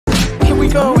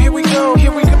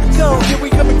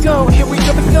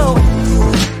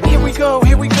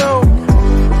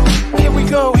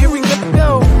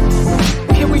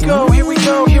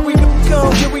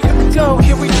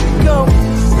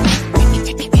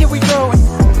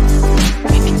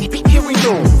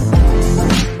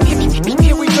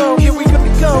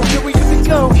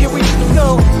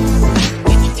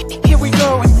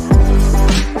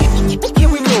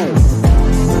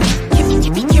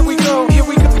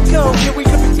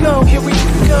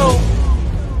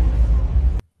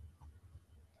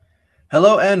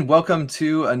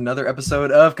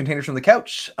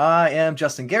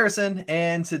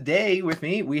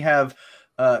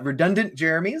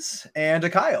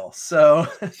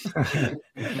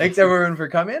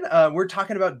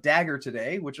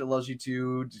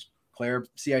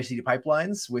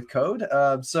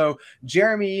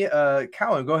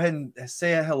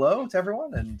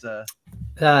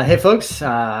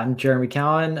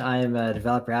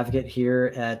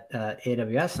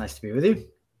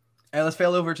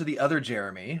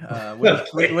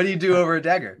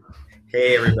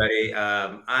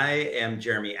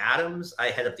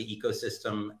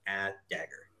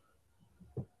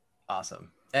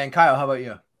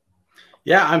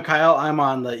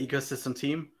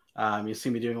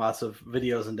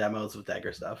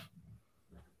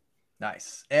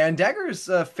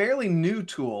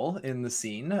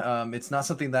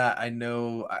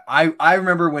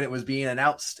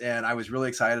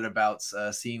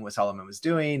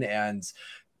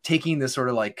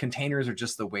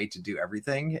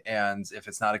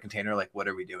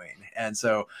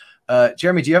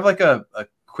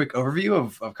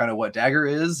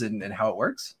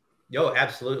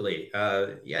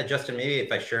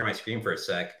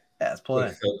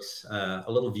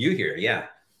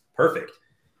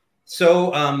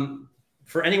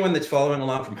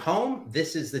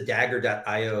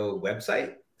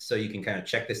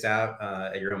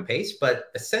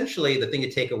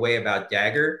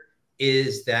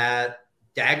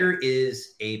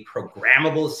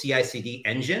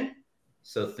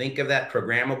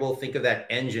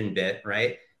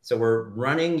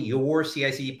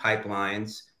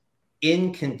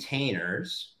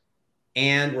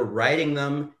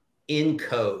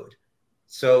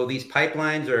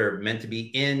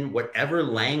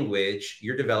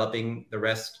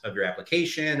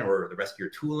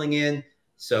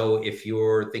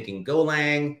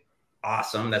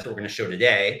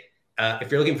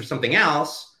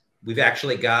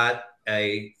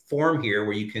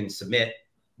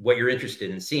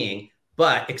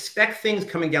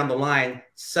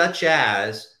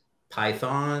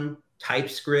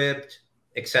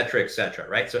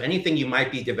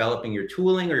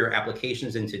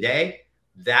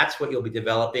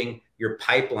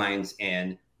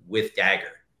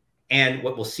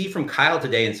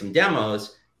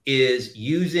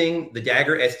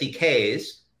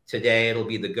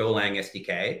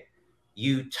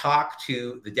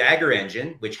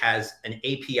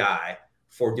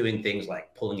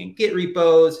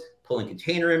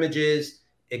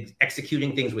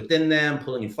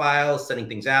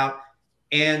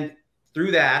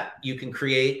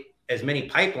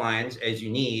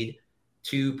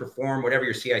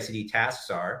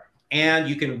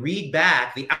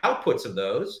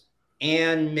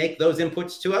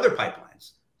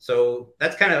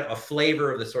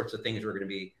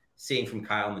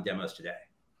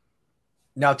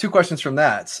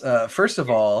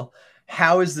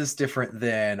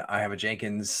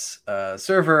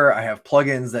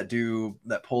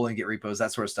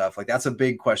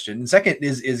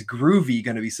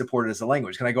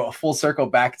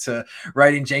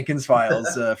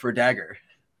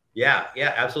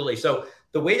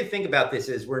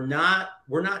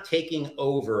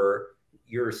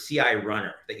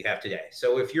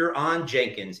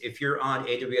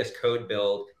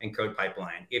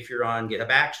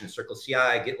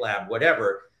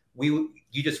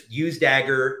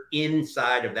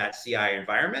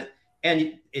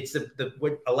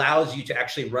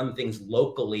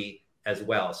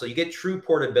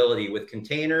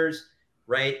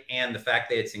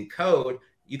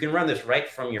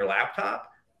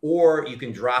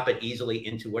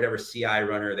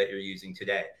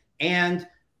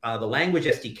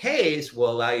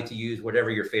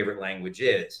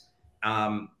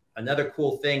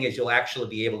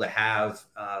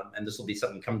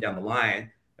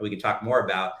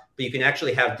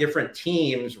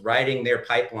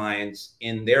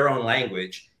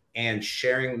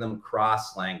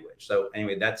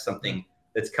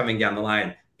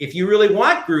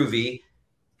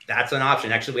that's an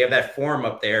option. Actually, we have that form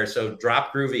up there. So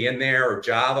drop Groovy in there, or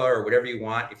Java, or whatever you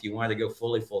want if you want to go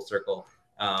fully full circle.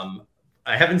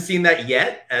 I haven't seen that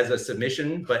yet as a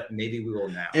submission, but maybe we will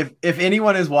now. If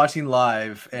anyone is watching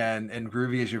live and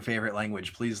Groovy is your favorite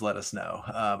language, please let us know.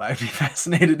 I'd be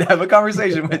fascinated to have a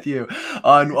conversation with you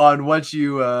on what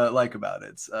you like about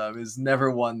it. Is never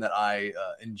one that I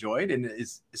enjoyed, and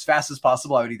is as fast as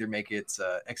possible. I would either make it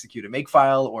execute a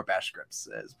makefile or bash scripts.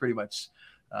 Is pretty much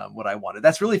what I wanted.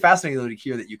 That's really fascinating though, to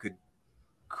hear that you could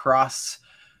cross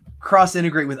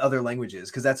integrate with other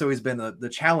languages, because that's always been the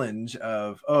challenge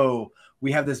of, oh,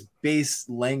 we have this base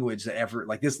language that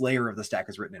like this layer of the stack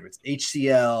is written in. It's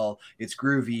HCL, it's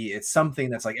Groovy, it's something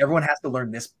that's like everyone has to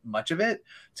learn this much of it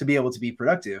to be able to be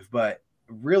productive. But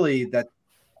really, that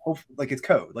like it's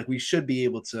code. Like we should be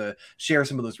able to share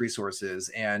some of those resources,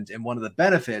 and one of the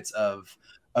benefits of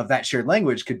that shared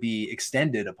language could be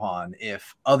extended upon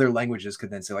if other languages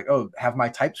could then say like, oh, have my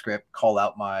TypeScript call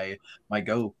out my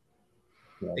Go.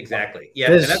 Exactly.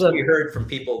 Yeah. And that's what we heard from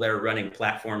people that are running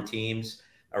platform teams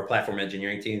or platform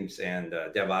engineering teams and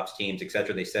DevOps teams, et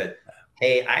cetera. They said,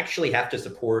 hey, I actually have to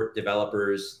support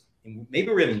developers. Maybe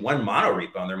we're in one mono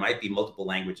repo and there might be multiple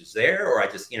languages there, or I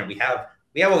just, we have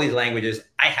all these languages.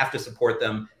 I have to support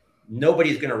them.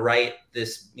 Nobody's going to write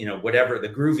this, whatever the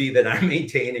Groovy that I'm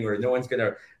maintaining, or no one's going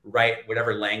to write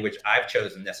whatever language I've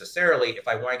chosen necessarily. If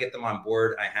I want to get them on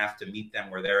board, I have to meet them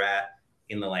where they're at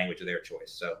in the language of their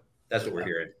choice. So that's what we're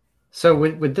hearing. So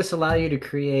would this allow you to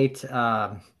create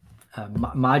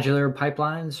modular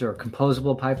pipelines or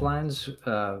composable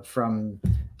pipelines from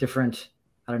different,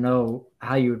 I don't know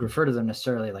how you would refer to them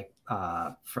necessarily, like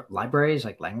libraries,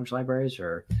 like language libraries,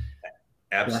 or?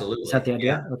 Absolutely. Is that the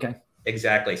idea? Yeah. Okay.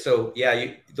 Exactly. So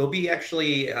yeah, there'll be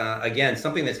actually, again,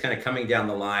 something that's kind of coming down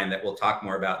the line that we'll talk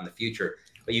more about in the future,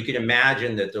 but you can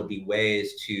imagine that there'll be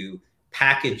ways to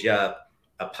package up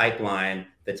a pipeline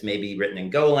that's maybe written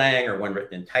in Golang or one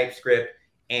written in TypeScript,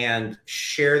 and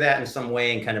share that in some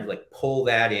way and kind of like pull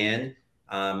that in.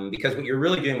 Because what you're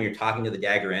really doing when you're talking to the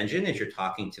Dagger engine is you're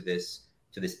talking to this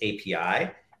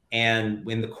API. And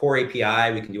when the core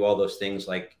API, we can do all those things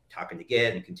like talking to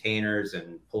Git and containers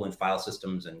and pulling file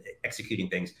systems and executing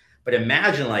things. But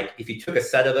imagine like if you took a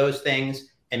set of those things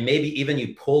and maybe even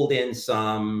you pulled in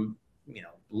some,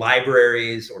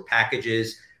 libraries or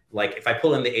packages. Like if I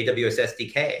pull in the AWS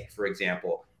SDK, for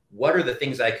example, what are the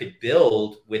things I could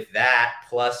build with that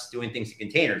plus doing things in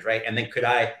containers, right? And then could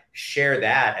I share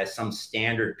that as some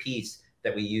standard piece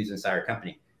that we use inside our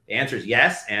company? The answer is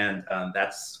yes, and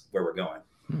that's where we're going.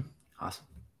 Awesome.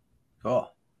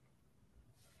 Cool.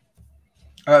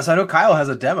 All right, so I know Kyle has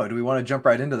a demo. Do we want to jump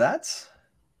right into that?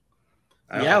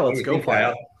 Yeah, let's go for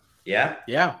it. Yeah?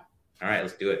 Yeah. All right,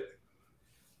 let's do it.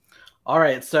 All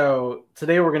right, so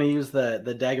today we're going to use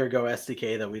the Dagger Go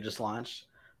SDK that we just launched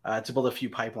to build a few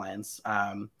pipelines.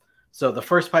 So the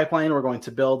first pipeline, we're going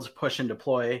to build, push, and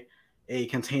deploy a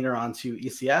container onto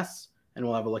ECS, and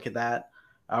we'll have a look at that.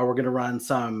 We're going to run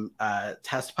some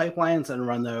test pipelines and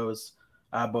run those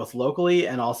both locally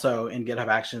and also in GitHub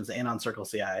Actions and on Circle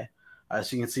CI.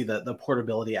 So you can see the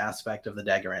portability aspect of the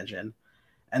Dagger engine.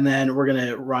 And then we're going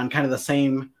to run kind of the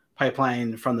same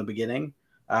pipeline from the beginning,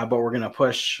 but we're going to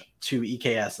push to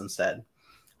EKS instead.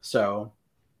 So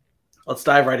let's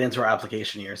dive right into our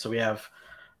application here. So we have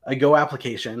a Go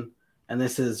application, and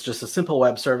this is just a simple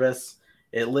web service.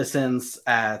 It listens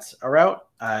at a route,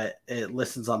 it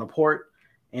listens on a port,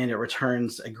 and it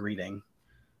returns a greeting.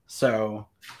 So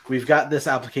we've got this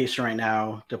application right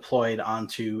now deployed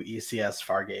onto ECS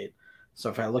Fargate. So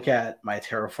if I look at my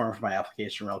Terraform for my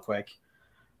application real quick,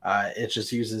 it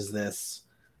just uses this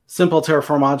simple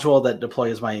Terraform module that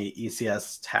deploys my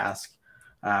ECS task.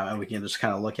 And we can just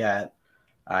kind of look at,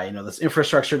 this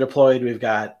infrastructure deployed. We've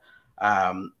got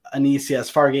an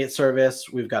ECS Fargate service.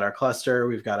 We've got our cluster.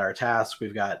 We've got our task.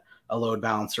 We've got a load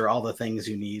balancer, all the things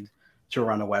you need to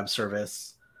run a web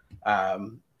service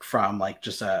from like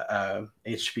just a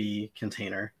HTTP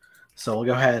container. So we'll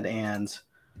go ahead and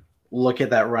look at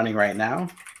that running right now.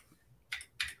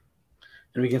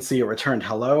 And we can see it returned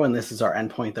hello, and this is our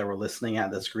endpoint that we're listening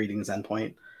at, this greetings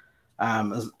endpoint.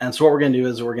 And so what we're going to do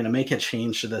is we're going to make a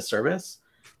change to this service.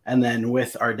 And then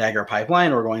with our Dagger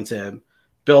pipeline, we're going to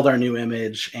build our new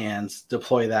image and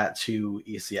deploy that to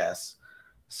ECS.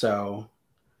 So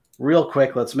real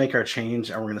quick, let's make our change,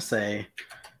 and we're going to say,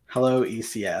 hello,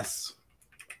 ECS.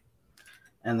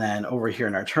 And then over here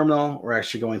in our terminal, we're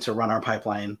actually going to run our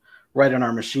pipeline right on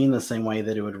our machine the same way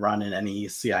that it would run in any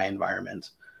CI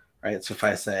environment. Right, so if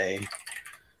I say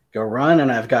go run,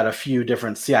 and I've got a few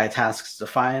different CI tasks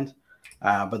defined,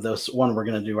 but this one we're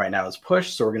going to do right now is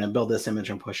push. So we're going to build this image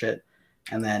and push it.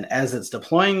 And then as it's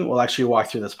deploying, we'll actually walk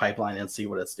through this pipeline and see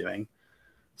what it's doing.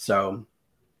 So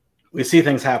we see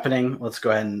things happening. Let's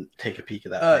go ahead and take a peek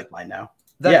at that pipeline now.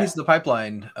 That piece of the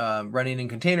pipeline running in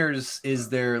containers, is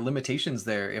there limitations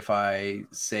there if I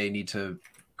say need to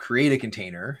create a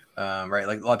container, right?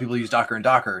 Like a lot of people use Docker and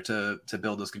Docker to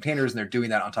build those containers, and they're doing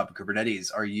that on top of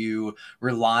Kubernetes. Are you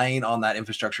relying on that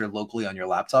infrastructure locally on your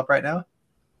laptop right now?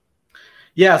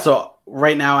 Yeah, so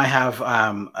right now I have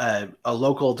a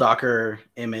local Docker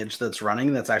image that's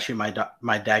running. That's actually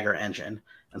my Dagger engine.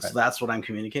 And so that's what I'm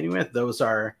communicating with. Those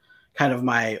are kind of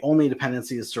my only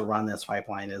dependencies to run this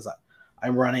pipeline. Is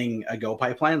I'm running a Go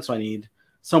pipeline, so I need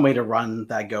some way to run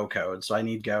that Go code. So I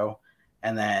need Go,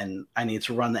 and then I need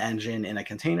to run the engine in a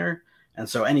container. And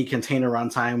so any container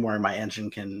runtime where my engine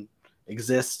can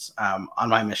exist on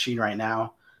my machine right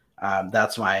now,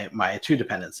 that's my two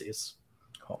dependencies.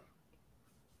 Cool.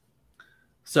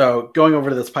 So going over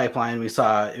to this pipeline, we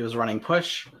saw it was running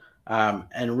push.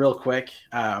 And real quick,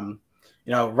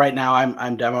 right now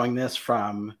I'm demoing this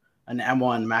from an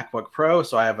M1 MacBook Pro.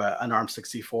 So I have an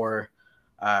ARM64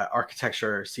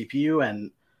 architecture CPU,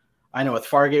 and I know with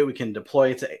Fargate we can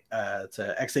deploy to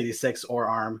x86 or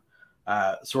ARM.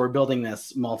 So we're building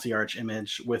this multi-arch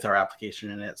image with our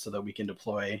application in it so that we can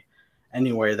deploy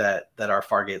anywhere that our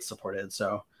Fargate's supported.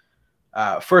 So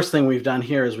first thing we've done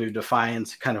here is we've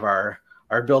defined kind of our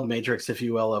build matrix, if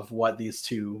you will, of what these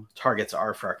two targets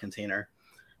are for our container.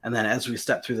 And then as we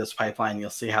step through this pipeline, you'll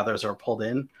see how those are pulled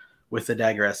in with the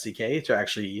Dagger SDK to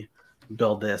actually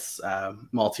build this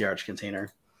multi-arch container.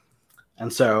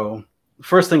 And so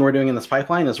first thing we're doing in this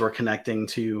pipeline is we're connecting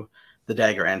to the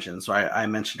Dagger engine. So I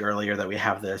mentioned earlier that we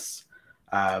have this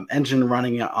engine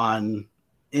running on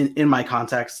in my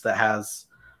context that has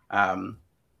the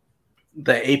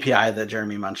API that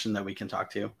Jeremy mentioned that we can talk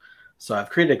to. So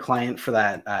I've created a client for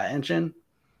that engine.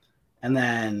 And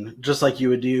then just like you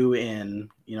would do in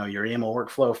your YAML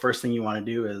workflow, first thing you want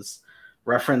to do is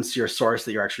reference your source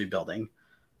that you're actually building.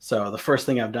 So the first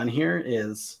thing I've done here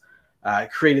is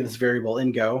created this variable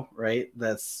in Go, right?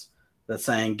 That's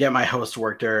saying get my host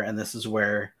workdir, and this is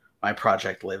where my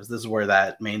project lives. This is where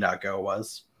that main.go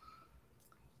was.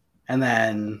 And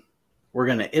then we're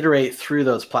going to iterate through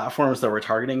those platforms that we're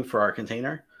targeting for our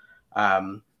container.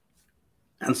 And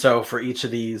so for each of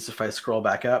these, if I scroll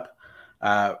back up,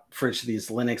 for each of these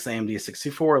Linux AMD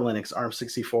 64, Linux ARM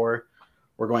 64,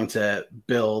 we're going to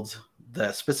build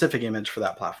the specific image for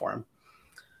that platform.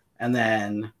 And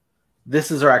then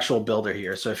this is our actual builder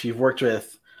here. So if you've worked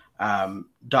with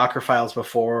Docker files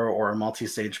before or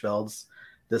multi-stage builds,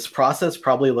 this process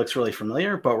probably looks really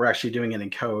familiar, but we're actually doing it in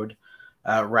code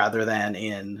rather than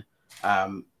in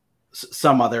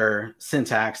some other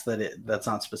syntax that's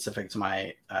not specific to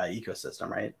my ecosystem,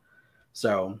 right?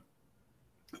 So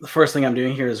the first thing I'm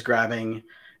doing here is grabbing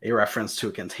a reference to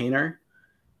a container,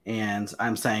 and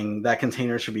I'm saying that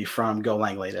container should be from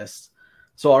Golang latest.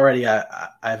 So already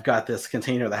I've got this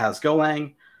container that has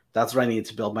Golang. That's what I need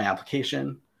to build my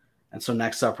application. And so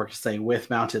next up, we're going to say with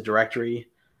mounted directory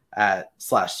at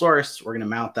 /source. We're going to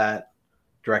mount that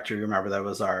directory. Remember, that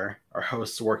was our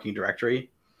host's working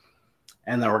directory.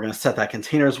 And then we're going to set that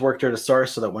container's workdir to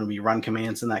source so that when we run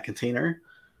commands in that container,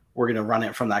 we're going to run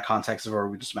it from that context of where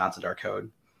we just mounted our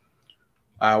code.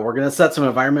 We're going to set some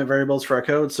environment variables for our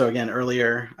code. So again,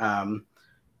 earlier,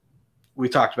 we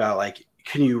talked about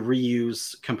can you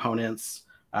reuse components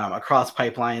across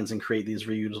pipelines and create these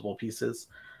reusable pieces?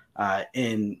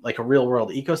 In a real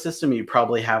world ecosystem, you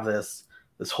probably have this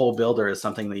whole builder as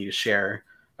something that you share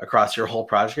across your whole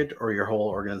project or your whole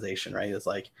organization, right? It's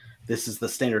like, this is the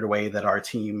standard way that our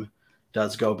team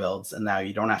does Go builds. And now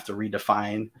you don't have to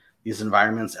redefine these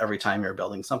environments every time you're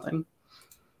building something.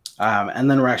 And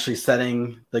then we're actually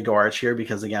setting the Go arch here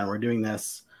because, again, we're doing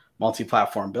this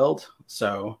multi-platform build.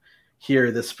 So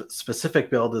here, this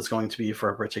specific build is going to be for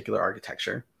a particular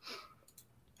architecture.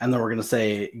 And then we're going to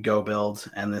say Go build,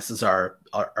 and this is our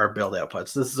build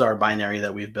outputs. This is our binary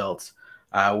that we've built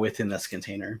within this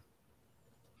container.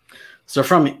 So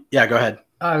yeah, go ahead.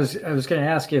 I was going to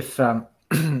ask if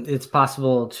it's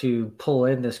possible to pull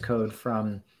in this code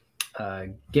from a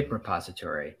Git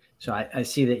repository. So I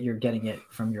see that you're getting it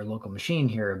from your local machine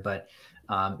here, but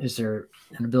is there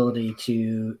an ability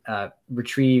to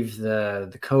retrieve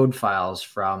the code files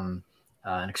from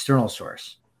an external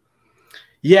source?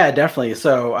 Yeah, definitely.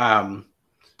 So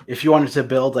if you wanted to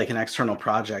build an external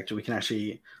project, we can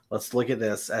actually, let's look at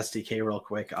this SDK real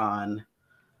quick on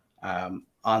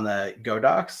the Go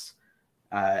docs.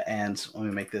 And let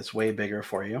me make this way bigger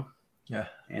for you. Yeah.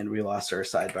 And we lost our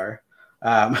sidebar.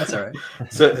 That's all right.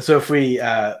 so if we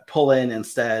pull in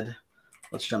instead,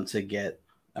 let's jump to Git.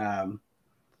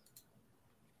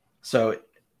 So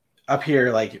up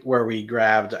here, like where we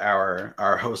grabbed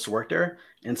our host worker,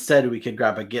 instead we could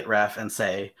grab a git ref and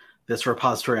say, this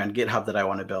repository on GitHub that I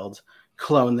want to build,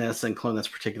 clone this and clone this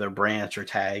particular branch or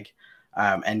tag,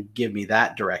 and give me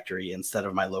that directory instead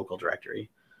of my local directory,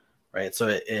 right? So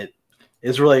it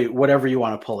is really whatever you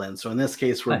want to pull in. So in this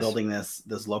case, we're building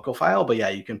this local file, but yeah,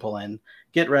 you can pull in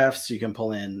git refs, you can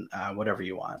pull in whatever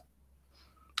you want.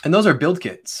 And those are build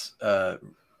kits,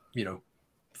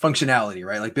 functionality,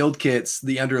 right? Like build kits,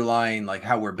 the underlying, like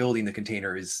how we're building the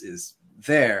container is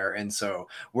there. And so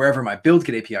wherever my build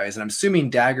kit API is, and I'm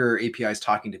assuming Dagger API is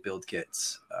talking to build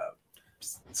kits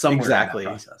somewhere in that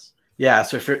process. Yeah.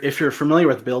 So if you're familiar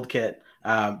with build kit,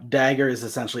 Dagger is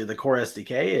essentially the core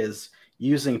SDK is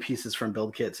using pieces from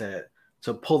build kit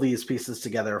to pull these pieces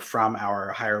together from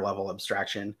our higher level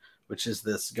abstraction, which is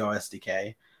this Go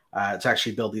SDK, to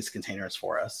actually build these containers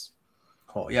for us.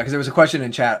 Cool. Yeah, because there was a question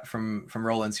in chat from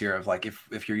Roland's here of like,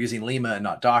 if you're using Lima and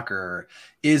not Docker,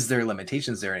 is there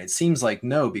limitations there? And it seems like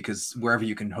no, because wherever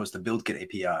you can host a build kit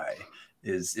API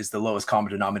is the lowest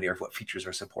common denominator of what features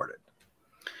are supported.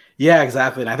 Yeah,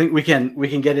 exactly. And I think we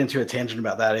can get into a tangent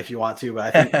about that if you want to,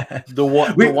 but I think the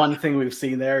one thing we've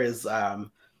seen there is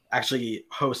actually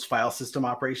host file system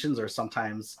operations are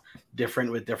sometimes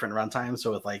different with different runtimes.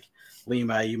 So with like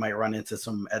Lima, you might run into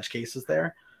some edge cases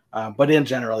there. But in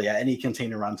general, yeah, any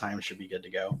container runtime should be good to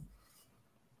go.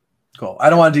 Cool. I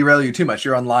don't want to derail you too much.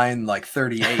 You're on line like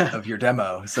 38 of your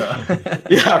demo, so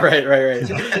yeah,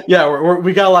 right. Yeah,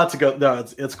 we got a lot to go. No,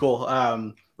 it's cool.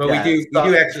 But yeah, we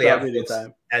do actually have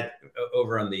time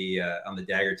over on the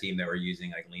Dagger team that we're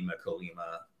using like Lima,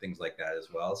 Colima, things like that as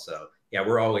well. So yeah,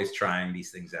 we're always trying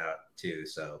these things out too.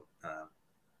 So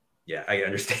yeah, I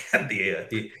understand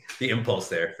the impulse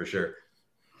there for sure.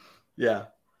 Yeah.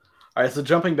 All right, so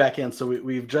jumping back in, so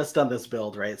we've just done this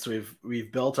build, right? So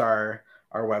we've built our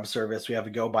web service. We have a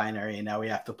Go binary, and now we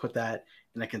have to put that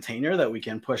in a container that we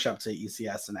can push up to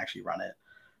ECS and actually run it.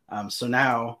 So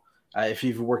now, if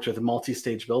you've worked with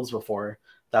multi-stage builds before,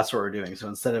 that's what we're doing. So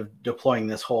instead of deploying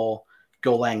this whole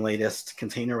Golang latest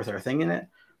container with our thing in it,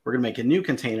 we're going to make a new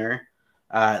container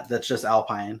that's just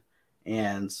Alpine,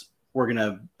 and we're going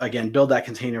to, again, build that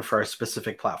container for our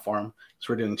specific platform.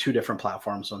 So we're doing 2 different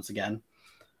platforms once again.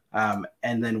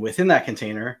 And then within that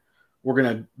container, we're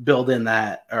going to build in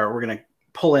that, or we're going to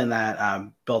pull in that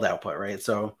build output, right?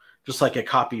 So just like a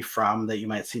copy from that you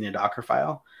might see in a Docker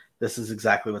file, this is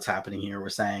exactly what's happening here. We're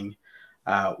saying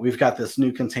we've got this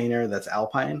new container that's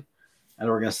Alpine, and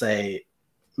we're going to say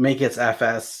make its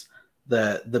FS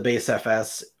the base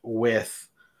FS with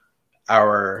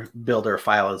our builder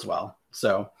file as well.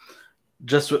 So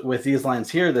just with these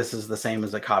lines here, this is the same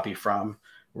as a copy from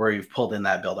where you've pulled in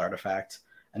that build artifact.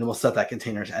 And we'll set that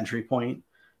container's entry point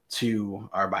to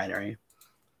our binary.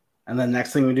 And then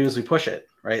next thing we do is we push it,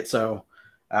 right? So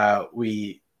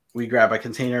we grab a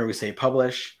container, we say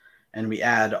publish, and we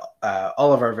add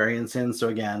all of our variants in. So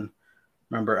again,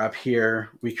 remember up here,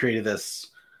 we created this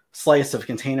slice of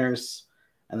containers.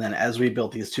 And then as we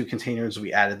built these 2 containers,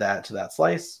 we added that to that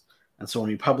slice. And so when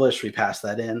we publish, we pass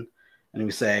that in. And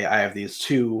we say, I have these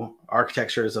 2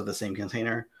 architectures of the same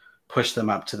container, push them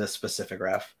up to this specific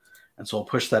ref. And so we'll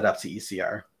push that up to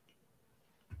ECR.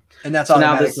 And that's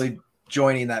automatically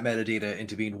joining that metadata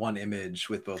into being one image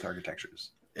with both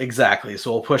architectures. Exactly.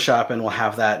 So we'll push up and we'll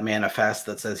have that manifest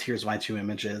that says, here's my 2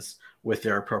 images with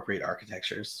their appropriate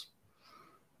architectures.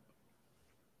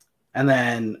 And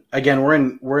then again,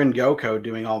 we're in Go code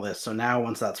doing all this. So now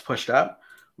once that's pushed up,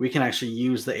 we can actually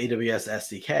use the AWS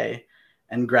SDK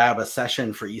and grab a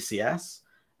session for ECS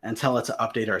and tell it to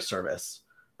update our service,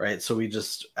 right? So we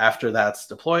just, after that's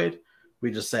deployed,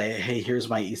 we just say, hey, here's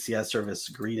my ECS service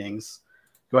greetings.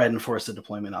 Go ahead and force a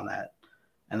deployment on that.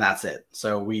 And that's it.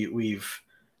 So we've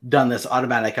done this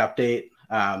automatic update.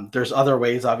 There's other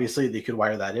ways, obviously, that you could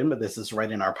wire that in, but this is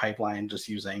right in our pipeline, just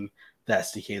using the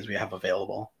SDKs we have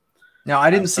available. Now,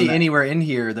 I didn't see anywhere in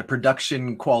here the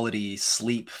production quality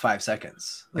sleep 5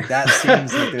 seconds. Like that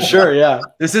seems like sure, yeah.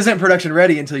 This isn't production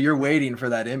ready until you're waiting for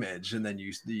that image and then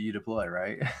you deploy,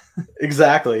 right?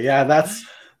 Exactly. Yeah, that's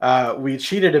we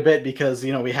cheated a bit because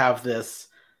we have this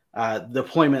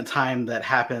deployment time that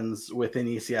happens within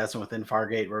ECS and within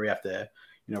Fargate where we have to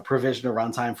provision a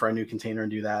runtime for a new container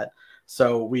and do that.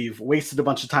 So we've wasted a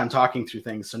bunch of time talking through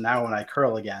things. So now when I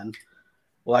curl again,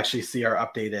 we'll actually see our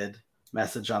updated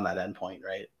message on that endpoint,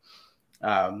 right?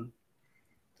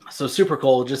 So super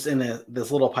cool. Just in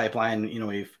this little pipeline,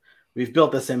 we've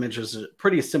built this image, which is a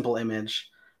pretty simple image,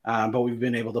 but we've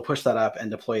been able to push that up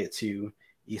and deploy it to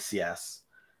ECS.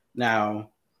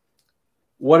 Now,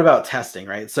 what about testing,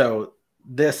 right? So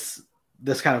this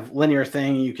this kind of linear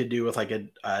thing you could do with like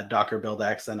a Docker build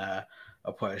X and a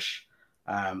push.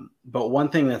 But one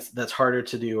thing that's harder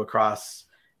to do across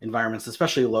environments,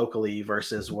 especially locally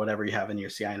versus whatever you have in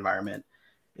your CI environment,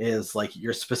 is like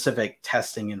your specific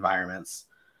testing environments.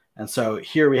 And so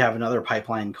here we have another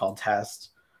pipeline called test,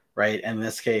 right? And in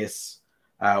this case,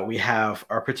 we have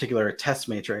our particular test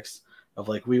matrix of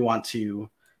like, we want to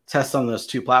test on those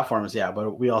 2 platforms. Yeah,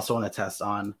 but we also want to test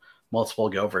on multiple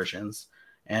Go versions.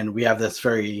 And we have this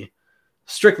very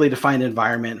strictly defined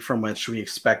environment from which we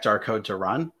expect our code to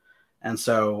run. And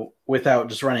so without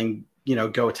just running,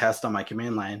 Go test on my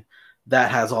command line,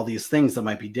 that has all these things that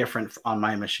might be different on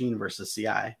my machine versus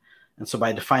CI. And so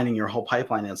by defining your whole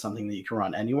pipeline as something that you can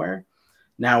run anywhere,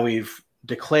 now we've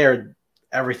declared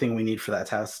everything we need for that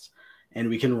test, and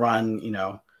we can run,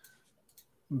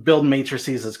 build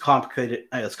matrices as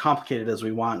complicated as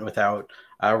we want without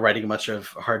writing much of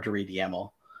hard to read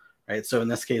YAML, right? So in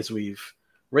this case, we've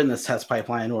written this test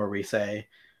pipeline where we say,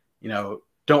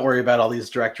 don't worry about all these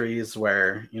directories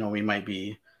where, we might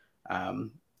be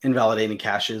invalidating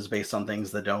caches based on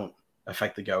things that don't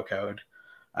affect the Go code.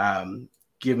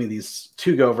 Give me these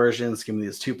 2 Go versions, give me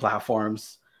these 2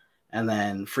 platforms. And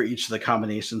then for each of the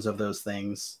combinations of those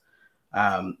things,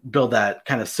 build that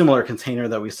kind of similar container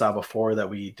that we saw before that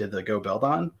we did the Go build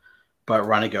on, but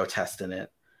run a Go test in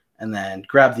it. And then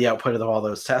grab the output of all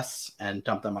those tests and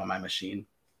dump them on my machine.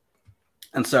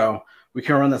 And so we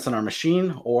can run this on our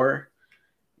machine, or,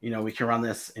 we can run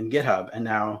this in GitHub. And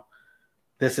now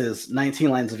this is 19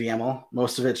 lines of YAML.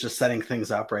 Most of it's just setting things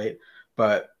up, right?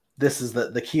 But this is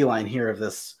the key line here of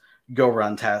this Go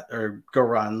run test, or Go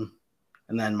run,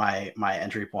 and then my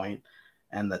entry point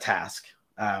and the task.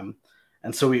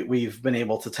 And so we've been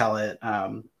able to tell it,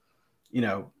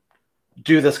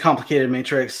 do this complicated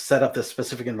matrix, set up this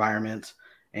specific environment,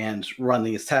 and run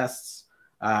these tests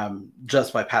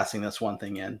just by passing this one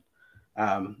thing in.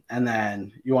 And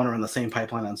then you want to run the same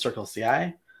pipeline on Circle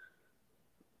CI.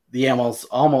 The YAML's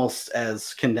almost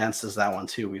as condensed as that one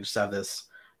too. We just have this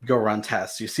Go run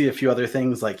test. You see a few other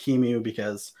things like QEMU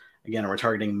because, again, we're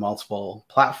targeting multiple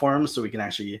platforms, so we can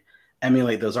actually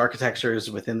emulate those architectures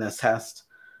within this test.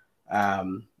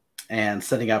 And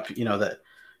setting up, that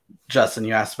Justin,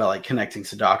 you asked about like connecting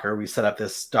to Docker. We set up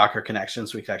this Docker connection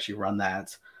so we could actually run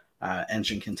that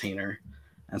engine container.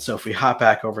 And so if we hop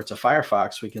back over to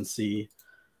Firefox, we can see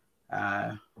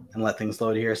and let things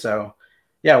load here. So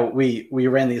yeah, we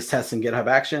ran these tests in GitHub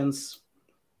Actions,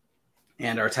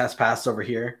 and our test passed over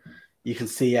here. You can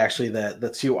see actually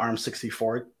the 2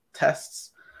 ARM64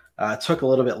 tests took a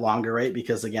little bit longer, right?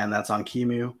 Because again, that's on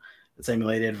QEMU. It's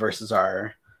emulated versus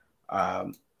our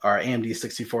AMD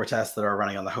 64 tests that are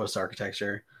running on the host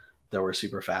architecture that were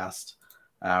super fast.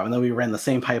 And then we ran the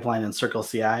same pipeline in Circle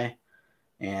CI.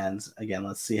 And again,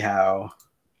 let's see how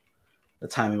the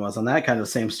timing was on that. Kind of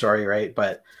the same story, right?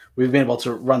 But we've been able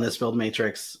to run this build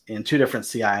matrix in 2 different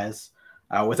CIs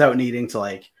without needing to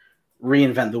like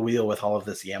reinvent the wheel with all of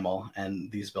this YAML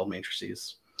and these build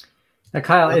matrices. Now,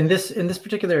 Kyle, in this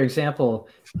particular example,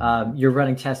 you're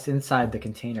running tests inside the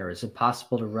container. Is it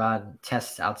possible to run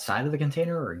tests outside of the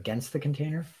container or against the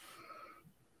container?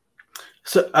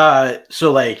 So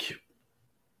like,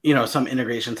 some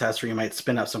integration tests where you might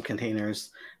spin up some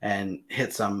containers and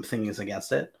hit some things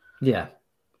against it. Yeah.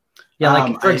 Yeah,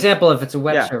 like for example, if it's a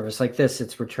web service like this,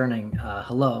 it's returning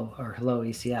hello or hello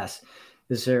ECS.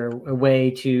 Is there a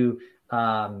way to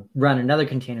run another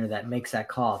container that makes that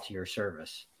call to your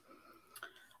service?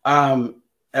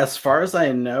 As far as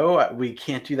I know, we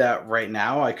can't do that right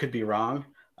now. I could be wrong.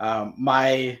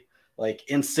 My like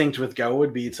instinct with Go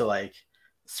would be to like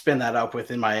spin that up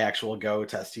within my actual Go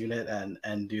test unit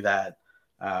and do that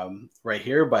right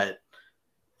here. But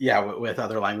yeah, with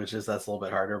other languages, that's a little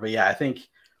bit harder. But yeah, I think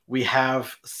we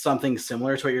have something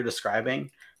similar to what you're describing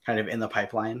kind of in the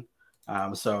pipeline.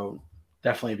 So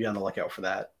definitely be on the lookout for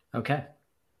that. Okay.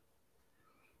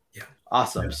 Yeah.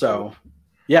 Awesome. So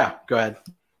yeah, go ahead.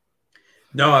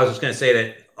 No, I was just going to say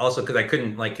that also because I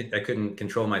couldn't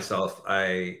control myself.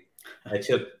 I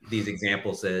took these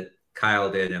examples that Kyle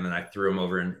did, and then I threw them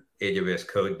over in AWS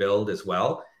code build as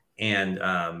well. And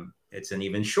it's an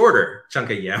even shorter chunk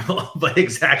of YAML, but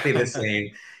exactly the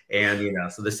same.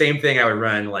 And so the same thing I would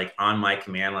run like on my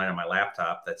command line on my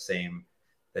laptop. That same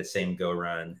Go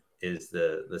run is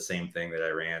the same thing that I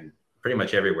ran pretty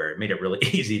much everywhere. It made it really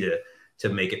easy to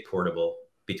make it portable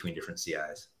between different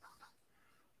CIs.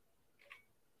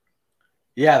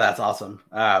 Yeah, that's awesome.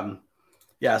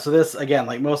 Yeah, so this, again,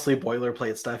 like mostly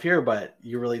boilerplate stuff here, but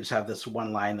you really just have this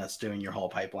one line that's doing your whole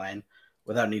pipeline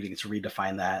without needing to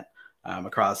redefine that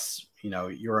across,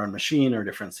 your own machine or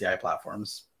different CI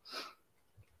platforms.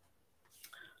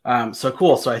 So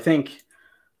cool. So I think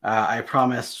I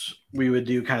promised we would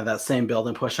do kind of that same build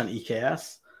and push on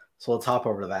EKS. So let's hop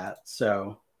over to that.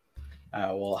 So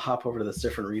we'll hop over to this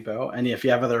different repo. And if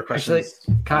you have other questions,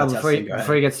 actually, Kyle, before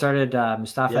you get started,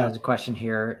 Mustafa has a question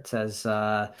here. It says,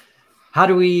 how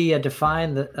do we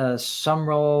define the some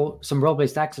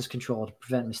role-based access control to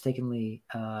prevent mistakenly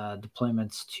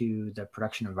deployments to the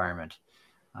production environment?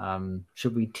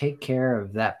 Should we take care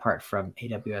of that part from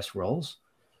AWS roles?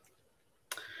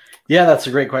 Yeah, that's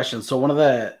a great question. So one of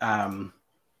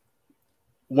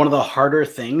the harder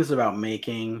things about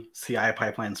making CI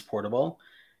pipelines portable,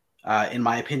 in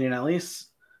my opinion at least,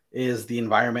 is the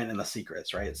environment and the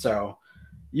secrets, right? So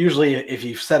usually if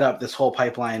you've set up this whole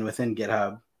pipeline within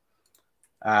GitHub,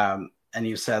 and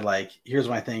you said like, here's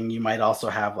my thing, you might also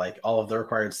have like all of the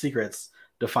required secrets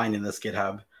defined in this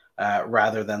GitHub,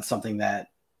 rather than something that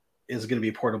is going to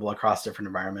be portable across different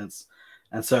environments.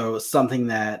 And so something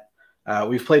that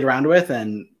we've played around with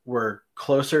and we're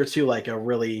closer to like a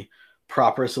really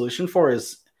proper solution for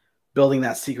is building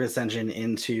that secrets engine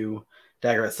into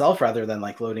Dagger itself, rather than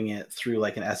like loading it through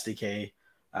like an SDK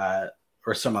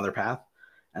or some other path.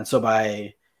 And so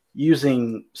by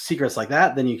using secrets like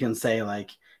that, then you can say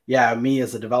like, yeah, me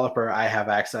as a developer, I have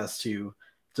access to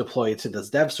deploy to this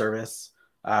dev service,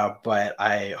 but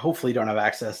I hopefully don't have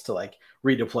access to like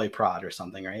redeploy prod or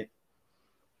something, right?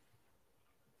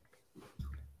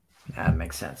 That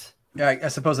makes sense. Yeah, I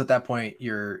suppose at that point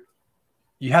you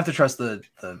have to trust the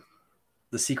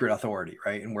secret authority,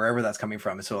 right? And wherever that's coming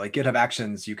from. And so like GitHub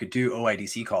Actions, you could do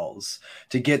OIDC calls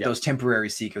to get those temporary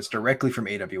secrets directly from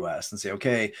AWS and say,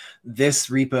 okay, this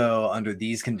repo under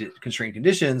these constrained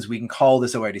conditions, we can call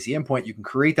this OIDC endpoint. You can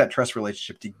create that trust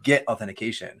relationship to get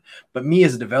authentication. But me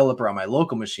as a developer on my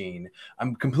local machine,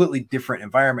 I'm a completely different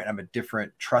environment. I'm a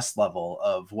different trust level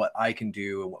of what I can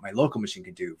do and what my local machine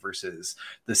can do versus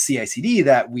the CI/CD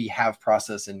that we have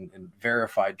processed and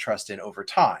verified trust in over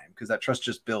time, because that trust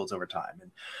just builds over time.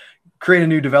 And create a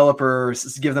new developer,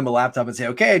 give them a laptop and say,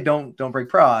 okay, don't break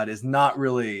prod is not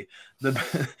really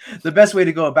the best way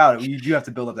to go about it. You do have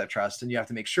to build up that trust, and you have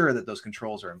to make sure that those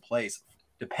controls are in place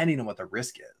depending on what the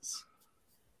risk is.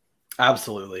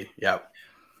 Absolutely. Yeah.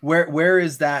 Where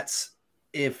is that?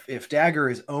 If Dagger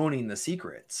is owning the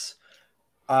secrets,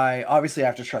 I obviously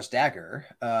have to trust Dagger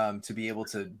to be able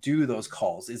to do those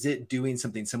calls. Is it doing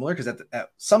something similar? Because at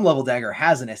some level, Dagger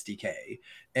has an SDK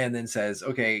and then says,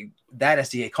 okay, that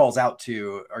SDK calls out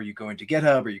to, are you going to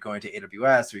GitHub? Are you going to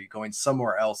AWS? Are you going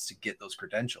somewhere else to get those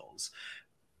credentials?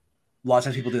 A lot of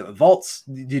times people do that with vaults.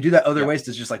 Do you do that other ways?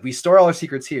 It's just like, we store all our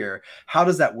secrets here. How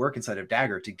does that work inside of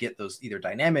Dagger to get those either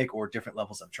dynamic or different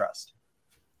levels of trust?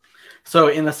 So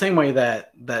in the same way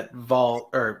that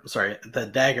the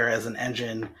Dagger as an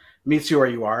engine meets you where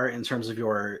you are in terms of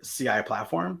your CI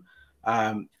platform,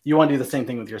 you want to do the same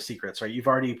thing with your secrets, right? You've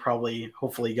already probably,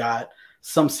 hopefully, got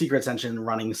some secrets engine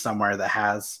running somewhere that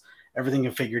has everything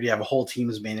configured. You have a whole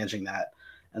teams managing that.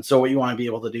 And so what you want to be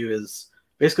able to do is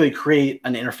basically create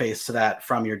an interface to that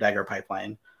from your Dagger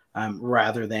pipeline,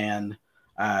 rather than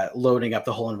loading up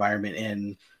the whole environment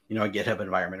in, a GitHub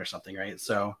environment or something, right?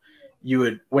 So you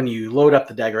would, when you load up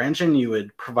the Dagger engine, you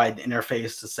would provide an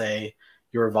interface to say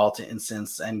your Vault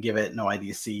instance and give it no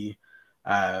IDC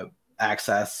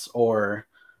access, or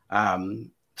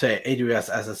to AWS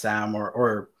SSM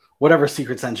or whatever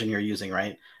secrets engine you're using,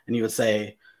 right? And you would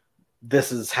say,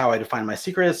 this is how I define my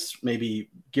secrets,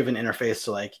 maybe give an interface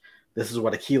to like, this is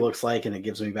what a key looks like, and it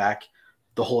gives me back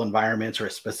the whole environment or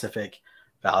a specific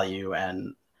value.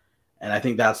 And I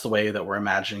think that's the way that we're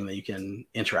imagining that you can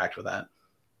interact with that.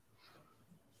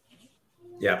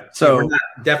 Yeah. So we're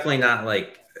definitely not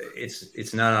like,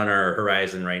 it's not on our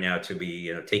horizon right now to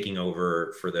be, taking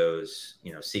over for those,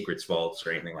 secrets vaults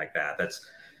or anything like that.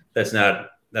 That's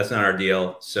not our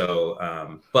deal.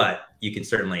 So, but you can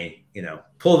certainly,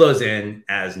 pull those in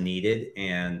as needed.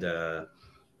 And,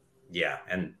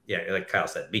 like Kyle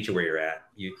said, meet you where you're at.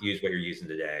 You use what you're using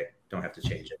today. Don't have to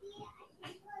change it.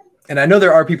 And I know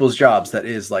there are people's jobs that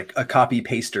is like a copy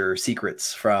paster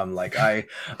secrets from like,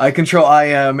 I control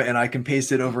IAM and I can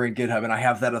paste it over in GitHub, and I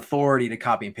have that authority to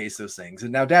copy and paste those things.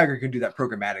 And now Dagger can do that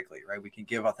programmatically, right? We can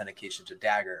give authentication to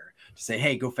Dagger to say,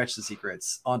 hey, go fetch the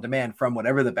secrets on demand from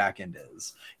whatever the backend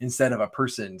is, instead of a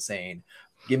person saying,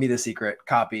 give me the secret,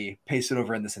 copy, paste it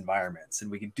over in this environment. And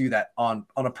we can do that on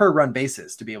a per run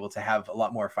basis to be able to have a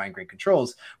lot more fine-grained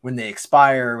controls. When they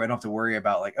expire, we don't have to worry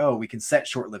about like, oh, we can set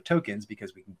short-lived tokens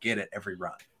because we can get it every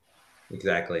run.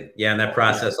 Exactly. Yeah. And that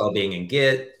process all being in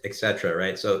Git, et cetera,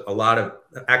 right? So a lot of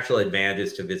actual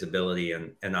advantages to visibility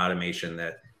and automation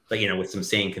that, with some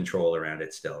sane control around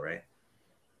it still, right?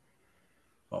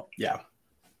 Well, yeah.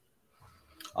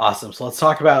 Awesome. So let's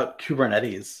talk about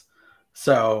Kubernetes.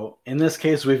 So in this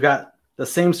case, we've got the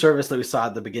same service that we saw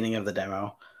at the beginning of the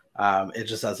demo. It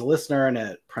just has a listener and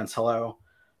it prints hello.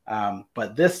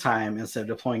 But this time, instead of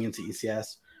deploying into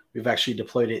ECS, we've actually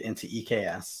deployed it into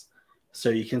EKS. So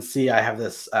you can see I have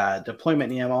this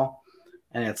deployment YAML,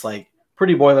 and it's like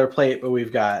pretty boilerplate, but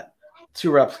we've got 2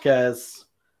 replicas.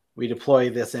 We deploy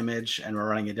this image, and we're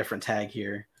running a different tag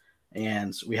here.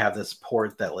 And we have this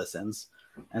port that listens.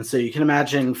 And so you can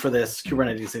imagine for this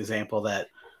Kubernetes example that,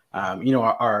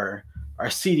 our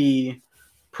CD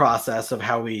process of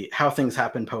how things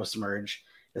happen post merge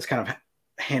is kind of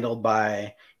handled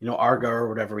by, Argo or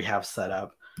whatever we have set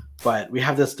up. But we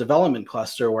have this development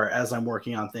cluster where as I'm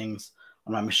working on things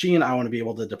on my machine, I want to be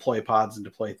able to deploy pods and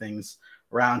deploy things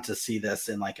around to see this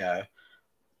in like a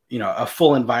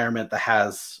full environment that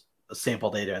has sample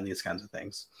data and these kinds of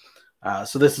things.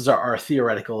 So this is our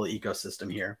theoretical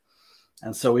ecosystem here.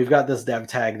 And so we've got this dev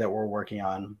tag that we're working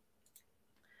on.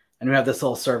 And we have this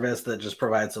little service that just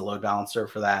provides a load balancer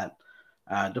for that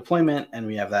deployment. And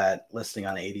we have that listing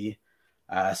on 80.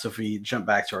 So if we jump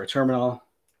back to our terminal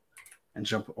and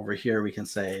jump over here, we can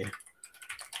say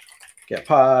get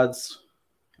pods.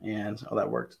 And that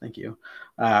worked. Thank you.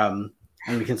 And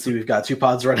we can see we've got 2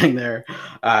 pods running there.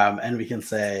 And we can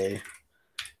say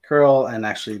curl. And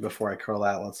actually, before I curl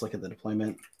that, let's look at the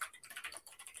deployment.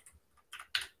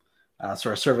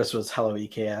 So our service was hello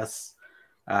EKS.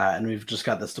 And we've just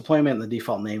got this deployment in the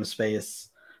default namespace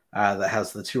that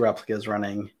has the 2 replicas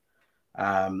running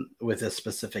with this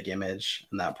specific image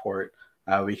and that port.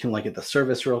 We can look at the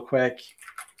service real quick.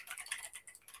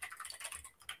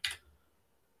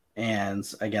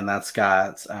 And again, that's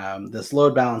got this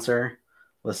load balancer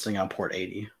listing on port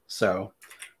 80. So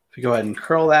if we go ahead and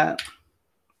curl that,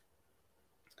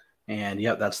 and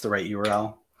yep, that's the right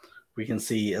URL, we can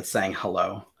see it's saying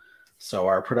hello. So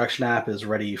our production app is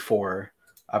ready for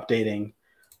updating.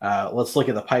 Let's look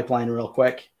at the pipeline real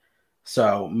quick.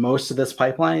 So most of this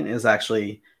pipeline is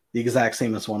actually the exact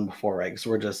same as one before, right?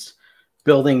 So we're just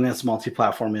building this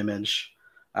multi-platform image,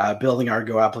 building our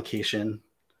Go application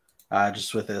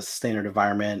just with this standard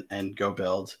environment and Go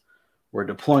build. We're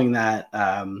deploying that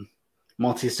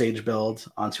multi-stage build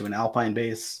onto an Alpine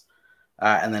base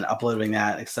and then uploading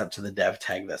that except to the dev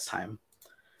tag this time.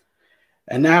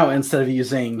 And now, instead of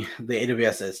using the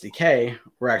AWS SDK,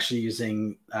 we're actually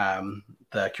using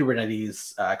the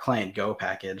Kubernetes client Go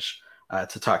package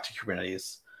to talk to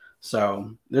Kubernetes.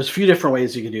 So there's a few different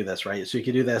ways you can do this, right? So you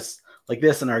can do this like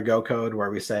this in our Go code where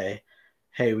we say,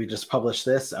 hey, we just published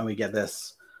this and we get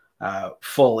this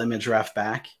full image ref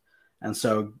back. And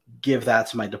so give that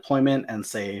to my deployment and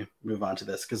say, move on to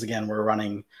this. Because again, we're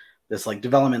running this like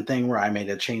development thing where I made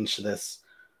a change to this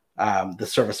the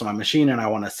service on my machine, and I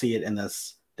want to see it in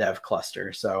this dev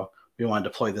cluster. So we want to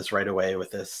deploy this right away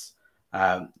with this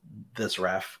this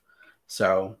ref.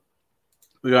 So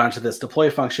we go on to this deploy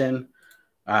function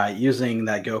using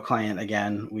that Go client.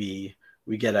 Again, we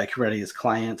get a Kubernetes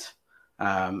client,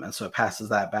 and so it passes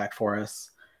that back for us.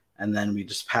 And then we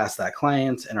just pass that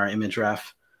client and our image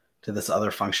ref to this other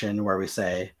function where we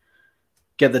say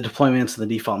get the deployment to the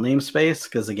default namespace,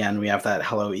 because again, we have that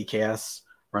hello EKS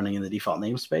running in the default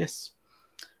namespace,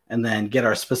 and then get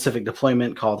our specific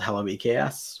deployment called hello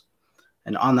EKS.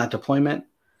 And on that deployment,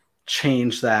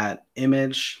 change that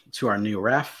image to our new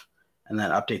ref, and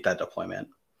then update that deployment.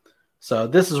 So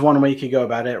this is one way you could go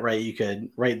about it, right? You could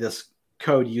write this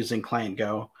code using client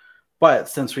Go, but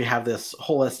since we have this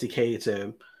whole SDK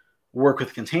to work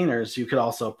with containers, you could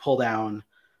also pull down,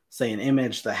 say, an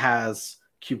image that has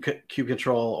kube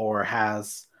control or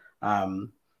has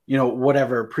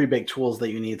whatever pre-baked tools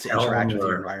that you need to interact with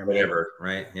your environment. Whatever,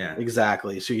 right? Yeah.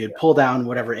 Exactly. So you'd pull down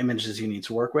whatever images you need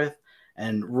to work with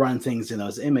and run things in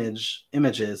those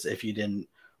images if you didn't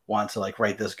want to like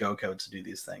write this Go code to do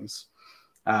these things.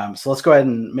 So let's go ahead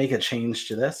and make a change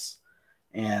to this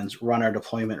and run our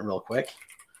deployment real quick.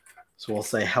 So we'll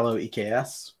say hello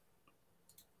EKS.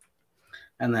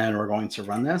 And then we're going to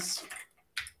run this.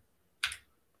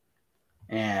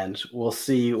 And we'll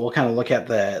kind of look at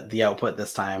the output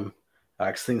this time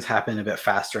because things happen a bit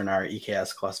faster in our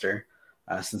EKS cluster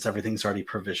since everything's already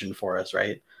provisioned for us,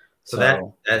 right? So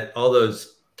that all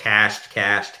those cached,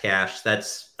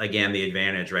 that's, again, the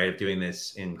advantage, right, of doing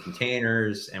this in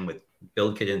containers and with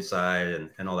build kit inside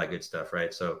and all that good stuff,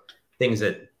 right? So things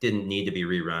that didn't need to be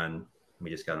rerun, we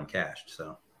just got them cached.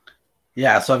 So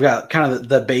yeah, so I've got kind of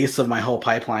the base of my whole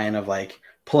pipeline of like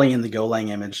pulling in the Golang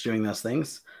image, doing those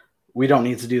things. We don't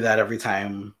need to do that every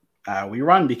time we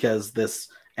run because this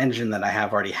engine that I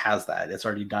have already has that. It's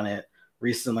already done it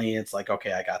recently. It's like,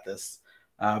 okay, I got this.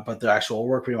 But the actual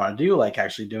work we want to do, like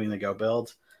actually doing the Go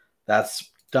build,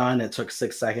 that's done. It took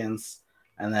 6 seconds.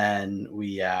 And then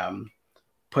we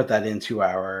put that into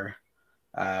our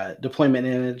deployment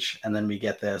image. And then we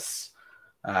get this.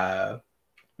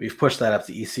 We've pushed that up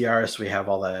to ECR. So we have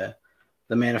all the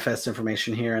manifest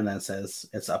information here. And then it says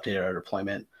it's updated our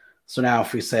deployment. So now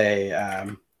if we say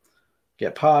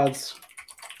get pods,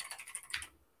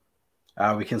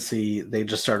 we can see they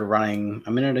just started running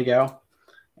a minute ago.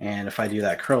 And if I do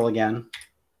that curl again,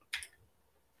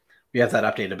 we have that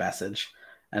updated message.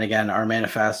 And again, our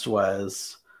manifest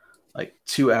was like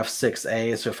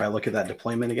 2F6A. So if I look at that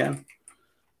deployment again,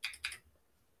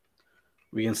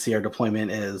 we can see our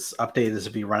deployment is updated to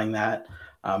be running that.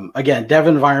 Again, dev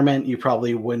environment, you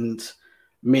probably wouldn't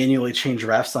manually change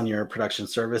refs on your production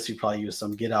service. You probably use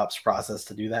some GitOps process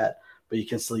to do that, but you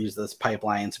can still use this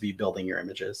pipeline to be building your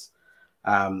images.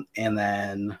 And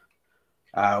then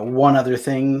one other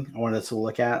thing I wanted to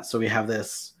look at. So we have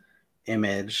this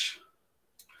image,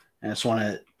 and I just want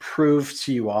to prove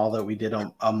to you all that we did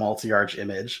a multi-arch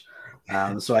image.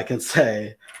 So I can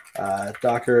say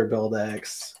Docker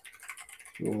buildx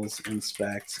tools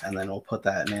inspect, and then we'll put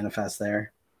that manifest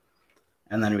there.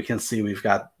 And then we can see we've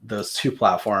got those 2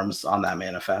 platforms on that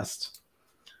manifest.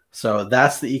 So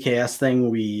that's the EKS thing.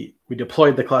 We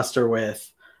deployed the cluster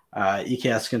with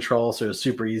EKS control, so it was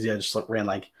super easy. I just ran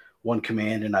like one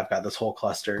command, and I've got this whole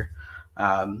cluster,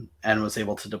 and was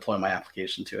able to deploy my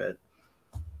application to it.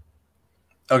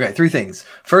 Okay, 3 things.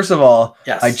 First of all,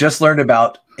 yes. I just learned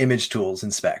about image tools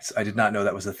inspect. I did not know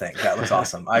that was a thing. That was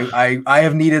awesome. I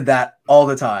have needed that all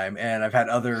the time, and I've had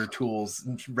other tools,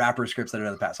 wrapper scripts that I've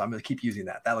done in the past. So I'm going to keep using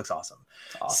that. That looks awesome.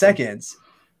 Second,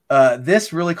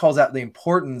 this really calls out the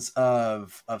importance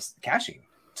of caching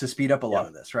to speed up a lot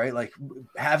of this, right? Like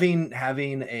having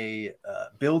a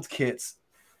build kits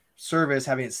service,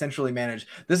 having it centrally managed.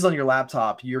 This is on your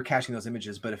laptop, you're caching those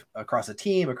images, but if across a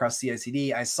team, across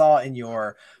CI/CD, I saw in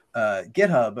your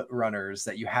GitHub runners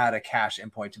that you had a cache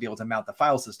endpoint to be able to mount the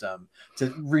file system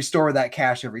to restore that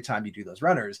cache every time you do those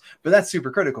runners. But that's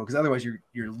super critical because otherwise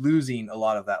you're losing a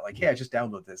lot of that. Like, hey, I just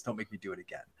download this. Don't make me do it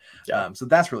again. Yeah. So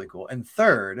that's really cool. And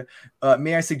third,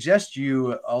 may I suggest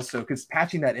you also, because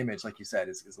patching that image, like you said,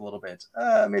 is a little bit,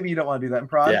 maybe you don't want to do that in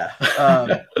prod. Yeah.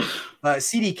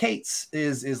 CDK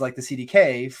is like the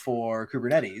CDK for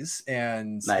Kubernetes.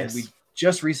 And we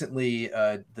just recently,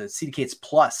 the CDK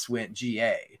Plus went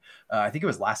GA. I think it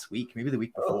was last week, maybe the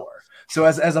week before. So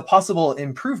as a possible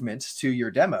improvement to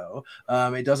your demo,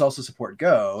 it does also support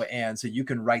Go. And so you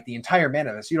can write the entire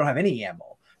manifest. You don't have any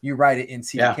YAML. You write it in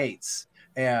CDKs.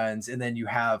 Yeah. And then you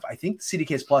have, I think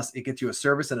CDKs Plus, it gets you a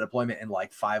service and a deployment in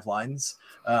like 5 lines.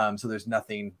 So there's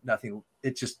nothing,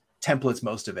 it just templates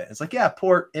most of it. It's like, yeah,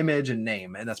 port, image, and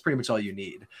name, and that's pretty much all you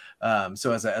need.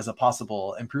 So as a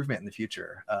possible improvement in the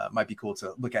future, might be cool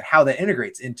to look at how that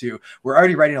integrates into, we're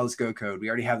already writing all this Go code. We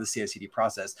already have the CI/CD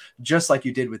process, just like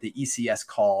you did with the ECS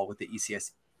call with the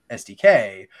ECS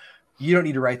SDK. You don't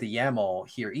need to write the YAML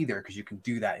here either, because you can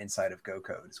do that inside of Go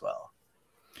code as well.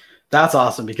 That's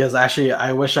awesome, because actually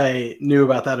I wish I knew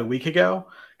about that a week ago,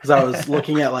 because I was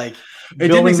looking at like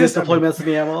building this deployments in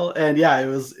the YAML, and yeah, it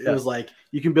was like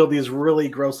you can build these really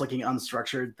gross looking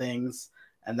unstructured things,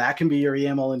 and that can be your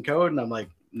YAML in code. And I'm like,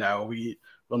 no, we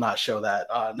will not show that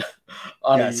on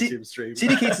a YouTube stream.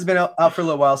 CDKs has been out for a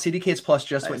little while. CDKs Plus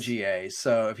just went GA.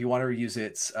 So if you want to reuse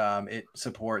it, it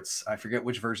supports, I forget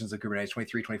which versions of Kubernetes,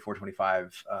 23, 24,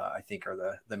 25, I think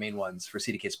are the main ones for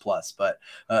CDKs Plus. But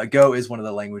Go is one of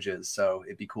the languages. So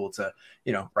it'd be cool to,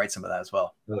 write some of that as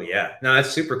well. Oh, yeah. No,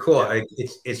 that's super cool. Yeah.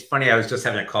 It's funny. I was just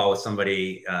having a call with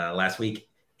somebody last week,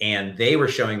 and they were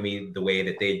showing me the way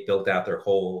that they built out their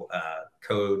whole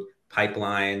code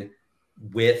pipeline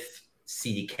with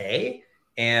CDK.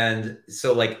 And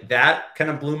so like that kind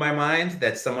of blew my mind,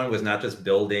 that someone was not just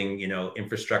building, other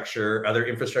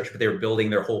infrastructure, but they were building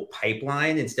their whole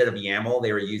pipeline. Instead of YAML,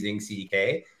 they were using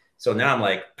CDK. So now I'm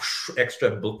like, extra,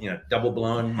 double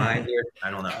blown mind here. I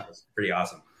don't know. It's pretty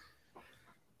awesome.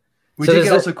 We did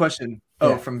get also a question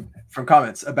from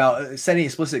comments about setting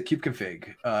explicit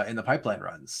kubeconfig in the pipeline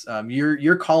runs.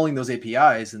 You're calling those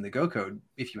APIs in the Go code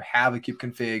if you have a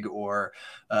kubeconfig or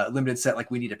limited set, like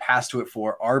we need to pass to it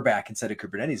for RBAC instead of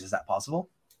Kubernetes. Is that possible?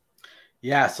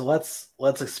 Yeah, so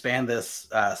let's expand this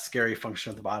scary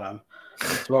function at the bottom.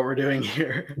 That's what we're doing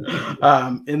here.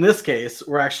 In this case,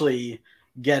 we're actually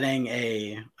getting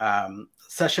a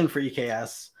session for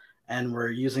EKS, and we're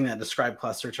using that describe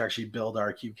cluster to actually build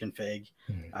our kubeconfig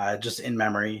just in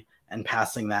memory, and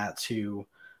passing that to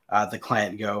the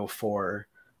client Go for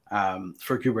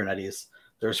Kubernetes.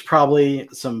 There's probably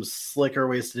some slicker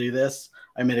ways to do this.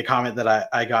 I made a comment that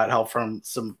I got help from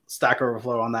some Stack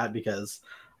Overflow on that, because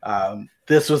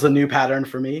This was a new pattern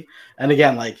for me. And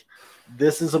again, like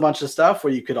this is a bunch of stuff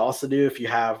where you could also do if you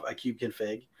have a kube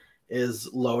config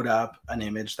is load up an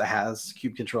image that has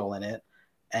kube control in it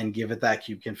and give it that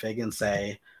kube config and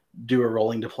say, do a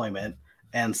rolling deployment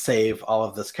and save all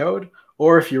of this code.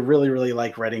 Or if you really, really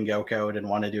like writing Go code and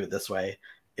want to do it this way,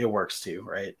 it works too,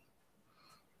 right?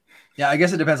 Yeah, I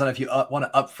guess it depends on if you want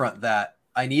to upfront that.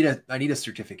 I need a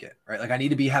certificate, right? Like I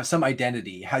need to have some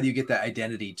identity. How do you get that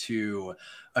identity to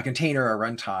a container or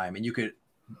runtime? And you could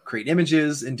create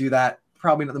images and do that.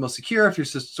 Probably not the most secure if you're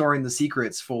just storing the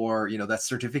secrets for, you know, that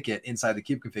certificate inside the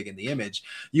kube config in the image.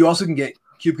 You also can get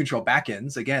kube control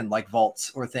backends, again, like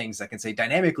vaults or things that can say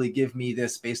dynamically give me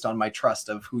this based on my trust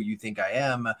of who you think I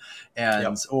am.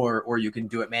 And, or you can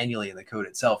do it manually in the code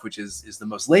itself, which is the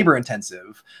most labor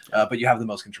intensive, but you have the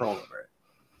most control over it.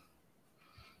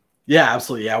 Yeah,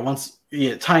 absolutely. Yeah. Once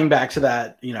tying back to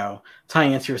that, you know,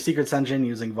 tying into your secrets engine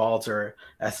using vaults or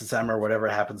SSM or whatever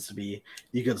it happens to be,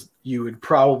 you would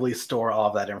probably store all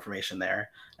of that information there.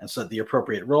 And so the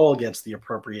appropriate role gets the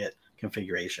appropriate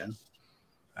configuration.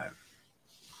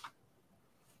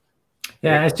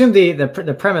 Yeah, I assume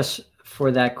the premise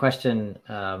for that question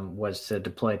was to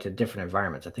deploy to different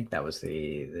environments. I think that was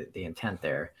the intent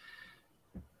there.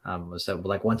 So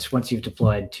like once you've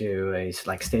deployed to a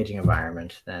like staging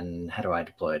environment, then how do I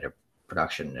deploy to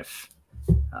production if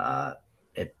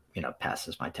it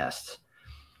passes my tests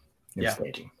in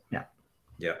staging?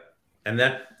 Yeah, and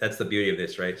that's the beauty of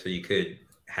this, right? So you could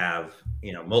have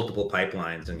multiple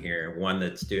pipelines in here, one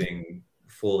that's doing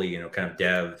fully kind of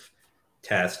dev,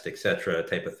 test, etc.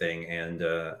 type of thing, and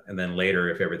then later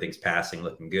if everything's passing,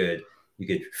 looking good, you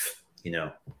could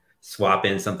swap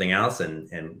in something else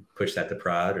and push that to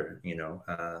prod, or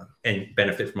and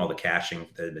benefit from all the caching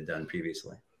that had been done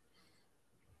previously.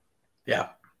 Yeah.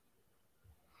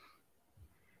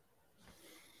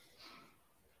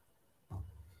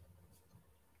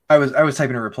 I was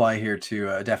typing a reply here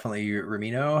to definitely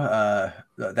Ramino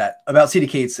that about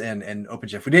CDKs and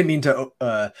OpenShift. We didn't mean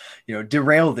to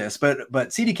derail this, but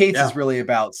CDKs is really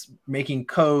about making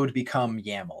code become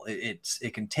YAML.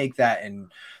 It can take that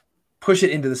and push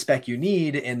it into the spec you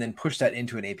need, and then push that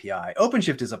into an API.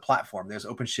 OpenShift is a platform. There's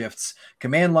OpenShift's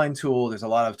command line tool. There's a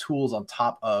lot of tools on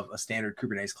top of a standard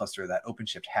Kubernetes cluster that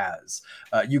OpenShift has.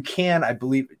 You can, I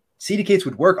believe, CDKs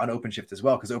would work on OpenShift as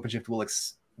well, because OpenShift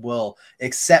will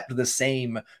accept the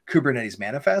same Kubernetes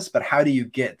manifest. But how do you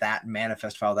get that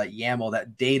manifest file, that YAML,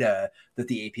 that data that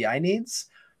the API needs?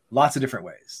 Lots of different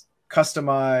ways.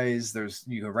 Customize,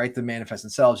 you can write the manifest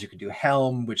themselves. You can do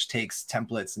Helm, which takes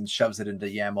templates and shoves it into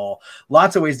YAML.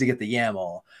 Lots of ways to get the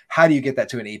YAML. How do you get that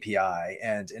to an API?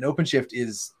 And OpenShift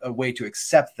is a way to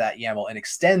accept that YAML and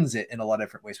extends it in a lot of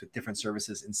different ways with different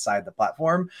services inside the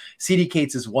platform.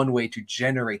 CDKs is one way to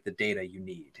generate the data you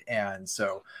need. And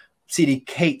so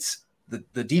CDKs,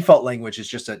 the default language is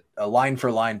just a line for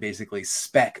line, basically,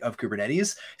 spec of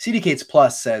Kubernetes. CDKs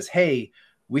Plus says, hey,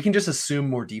 we can just assume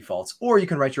more defaults, or you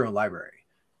can write your own library.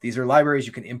 These are libraries,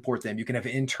 you can import them. You can have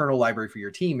an internal library for your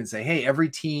team and say, hey, every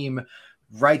team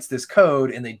writes this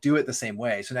code and they do it the same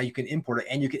way. So now you can import it,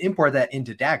 and you can import that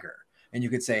into Dagger. And you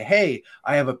could say, hey,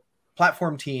 I have a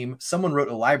platform team. Someone wrote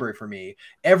a library for me.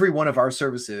 Every one of our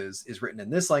services is written in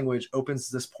this language, opens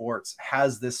this ports,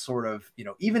 has this sort of,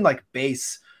 even like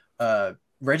base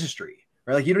registry.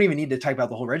 Right? Like you don't even need to type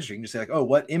out the whole registry. You can just say like, oh,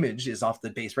 what image is off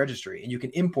the base registry? And you can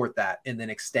import that and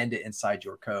then extend it inside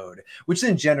your code, which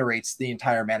then generates the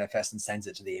entire manifest and sends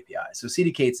it to the API. So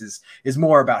CDKs is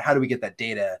more about how do we get that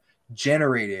data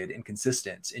generated and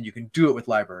consistent, and you can do it with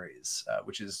libraries,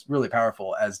 which is really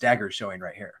powerful, as Dagger is showing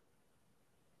right here.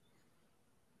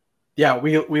 Yeah,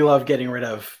 we love getting rid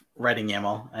of writing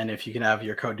YAML, and if you can have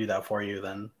your code do that for you,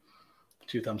 then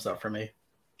 2 thumbs up for me.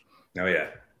 Oh yeah.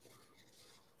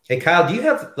 Hey, Kyle, do you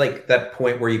have like that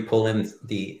point where you pull in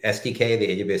the SDK,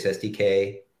 the AWS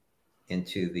SDK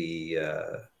into the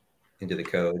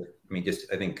code? I mean,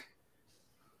 I think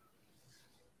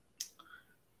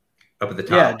up at the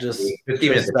top. Yeah, just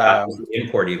even at the top,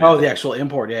 import even. Oh, the actual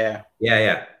import. Yeah.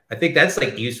 Yeah. I think that's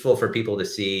like useful for people to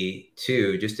see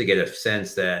too, just to get a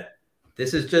sense that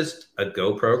this is just a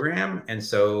Go program. And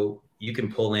so you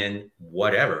can pull in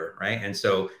whatever, right? And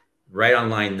so right on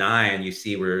line 9, you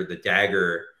see where the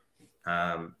Dagger,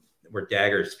 where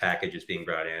Dagger's package is being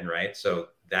brought in, right? So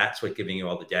that's what giving you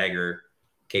all the Dagger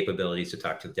capabilities to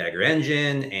talk to the Dagger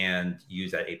engine and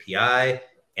use that API.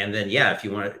 And then, yeah, if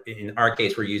you want to, in our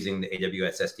case, we're using the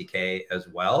AWS SDK as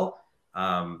well.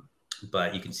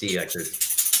 But you can see like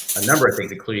there's a number of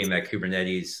things, including that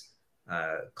Kubernetes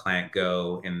client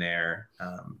Go in there.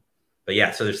 But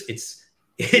yeah, so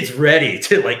it's ready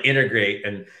to like integrate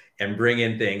and and bring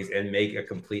in things and make a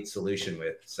complete solution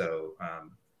with. So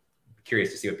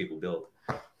curious to see what people build.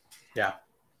 Yeah.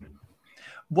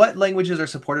 What languages are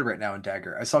supported right now in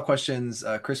Dagger? I saw questions.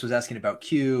 Chris was asking about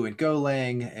Q and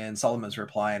Golang, and Solomon's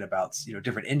replying about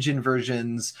different engine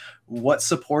versions. What's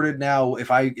supported now? If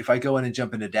I go in and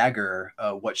jump into Dagger,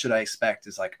 what should I expect?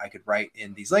 Is like I could write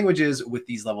in these languages with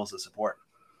these levels of support.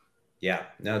 Yeah,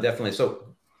 no, definitely.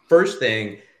 So first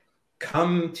thing,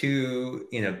 come to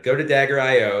go to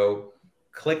Dagger.io,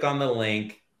 click on the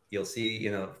link. You'll see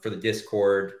for the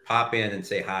Discord, pop in and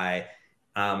say hi.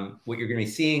 What you're going to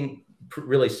be seeing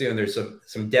really soon, there's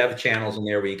some dev channels in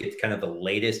there where you get kind of the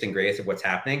latest and greatest of what's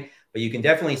happening. But you can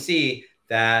definitely see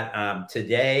that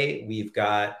today we've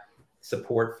got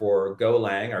support for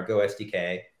Golang, our Go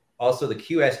SDK, also the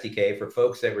Q SDK for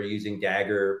folks that were using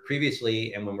Dagger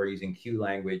previously, and when we're using Q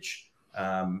language,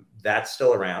 that's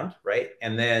still around, right?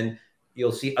 And then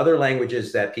you'll see other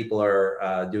languages that people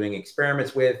are doing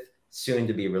experiments with, soon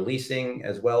to be releasing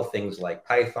as well, things like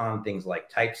Python, things like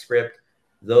TypeScript.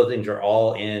 Those things are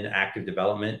all in active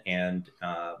development and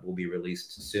will be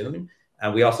released soon.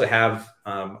 We also have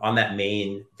on that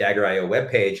main Dagger.io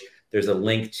webpage, there's a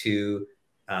link to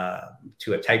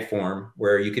a type form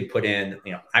where you could put in,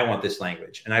 I want this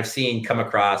language. And I've seen come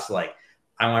across like,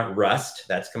 I want Rust,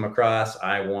 that's come across.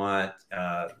 I want,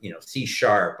 C#,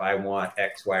 I want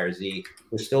X, Y, or Z.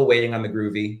 We're still waiting on the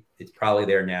Groovy. It's probably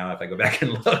there now if I go back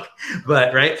and look,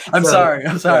 but right. I'm sorry.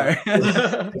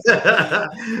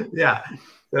 Yeah.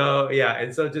 So, yeah.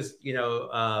 And so just,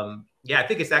 I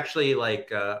think it's actually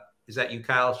like, is that you,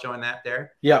 Kyle, showing that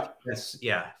there? Yeah. Yes.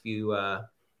 Yeah.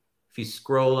 If you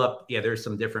scroll up, there's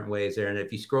some different ways there. And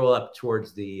if you scroll up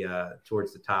towards the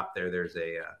top there, there's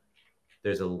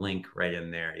a link right in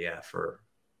there. Yeah. For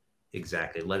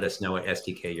exactly. Let us know what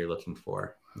SDK you're looking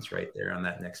for. It's right there on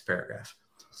that next paragraph.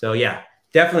 So yeah,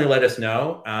 definitely let us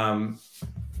know.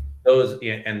 Those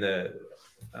and the,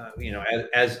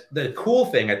 as the cool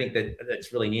thing I think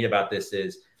that's really neat about this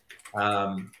is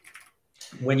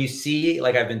when you see,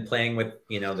 like I've been playing with,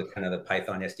 the kind of the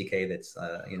Python SDK that's,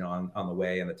 on the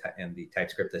way, and the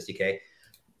TypeScript SDK,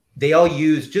 they all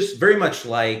use just very much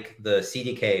like the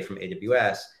CDK from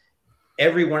AWS.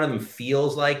 Every one of them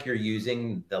feels like you're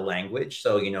using the language.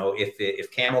 So,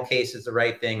 if camel case is the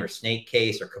right thing, or snake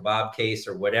case, or kebab case,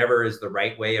 or whatever is the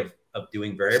right way of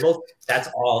doing variables, that's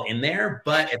all in there.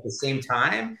 But at the same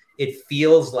time, it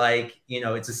feels like,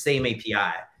 it's the same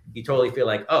API. You totally feel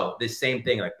like, oh, this same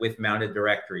thing, like with mounted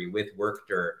directory, with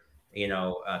workdir,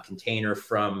 a container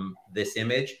from this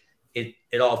image,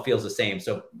 it all feels the same.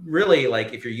 So really,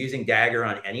 like if you're using Dagger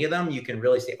on any of them, you can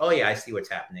really say, oh yeah, I see what's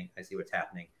happening. I see what's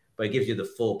happening. But it gives you the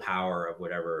full power of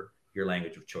whatever your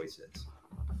language of choice is.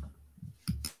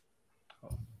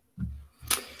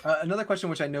 Another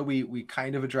question, which I know we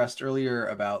kind of addressed earlier,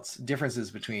 about differences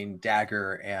between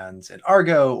Dagger and an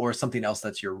Argo or something else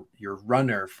that's your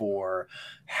runner for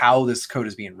how this code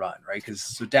is being run, right? Because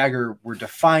so Dagger, we're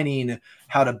defining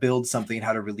how to build something,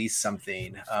 how to release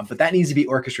something, but that needs to be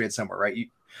orchestrated somewhere,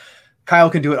 right? Kyle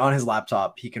can do it on his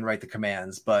laptop. He can write the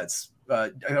commands, but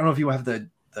I don't know if you have the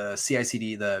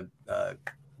CI/CD, the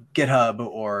GitHub,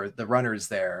 or the runners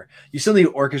there. You still need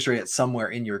to orchestrate it somewhere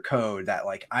in your code that,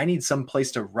 like, I need some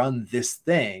place to run this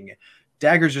thing.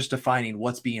 Dagger's just defining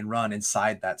what's being run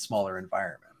inside that smaller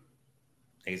environment.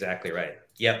 Exactly right.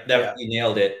 Yep, you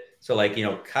nailed it. So like,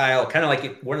 Kyle, kind of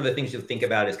like one of the things you'll think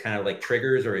about is kind of like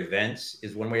triggers or events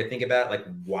is one way to think about it. Like,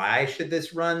 why should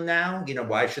this run now?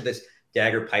 Why should this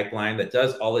Dagger pipeline that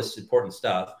does all this important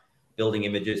stuff, building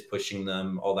images, pushing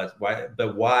them, all that,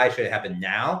 why should it happen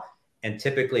now? And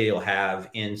typically you'll have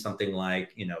in something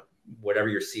like, whatever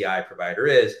your CI provider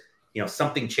is,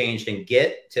 something changed in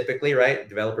Git, typically, right?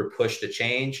 Developer pushed a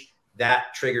change that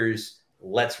triggers,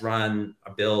 let's run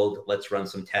a build, let's run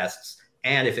some tests.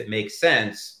 And if it makes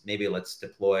sense, maybe let's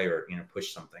deploy or,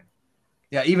 push something.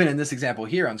 Yeah, even in this example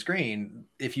here on screen,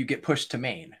 if you get pushed to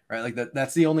main, right? Like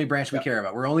that's the only branch we care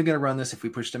about. We're only going to run this if we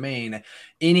push to main.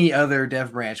 Any other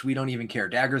dev branch, we don't even care.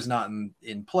 Dagger's not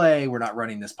in play. We're not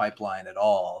running this pipeline at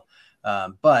all.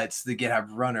 But the GitHub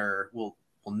runner will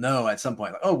know at some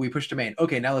point, like, oh, we pushed to main.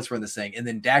 Okay, now let's run this thing. And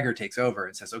then Dagger takes over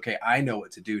and says, okay, I know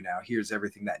what to do now. Here's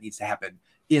everything that needs to happen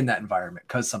in that environment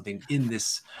because something in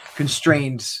this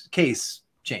constrained case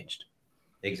changed.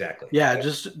 Exactly. Yeah,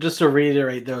 just to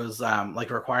reiterate those like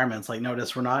requirements, like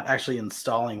notice we're not actually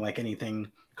installing like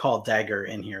anything called Dagger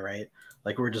in here, right?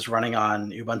 Like we're just running on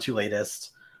Ubuntu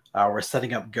latest. We're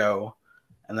setting up Go,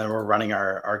 and then we're running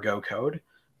our Go code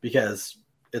because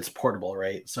it's portable,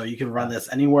 right? So you can run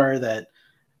this anywhere.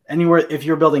 If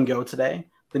you're building Go today,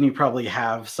 then you probably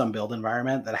have some build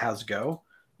environment that has Go.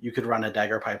 You could run a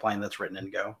Dagger pipeline that's written in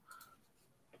Go.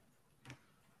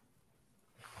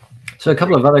 So a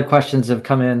couple of other questions have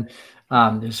come in.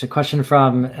 There's a question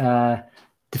from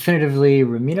Definitively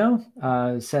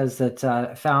Ramino. Says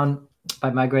that found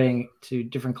by migrating to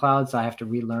different clouds, I have to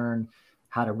relearn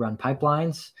how to run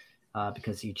pipelines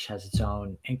because each has its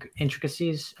own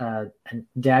intricacies. And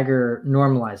Dagger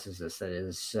normalizes this. That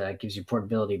is, gives you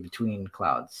portability between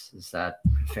clouds. Is that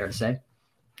fair to say?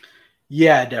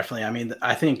 Yeah, definitely. I mean,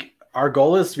 I think our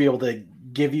goal is to be able to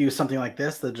give you something like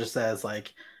this that just says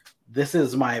like, this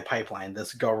is my pipeline,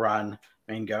 this go run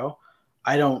main go.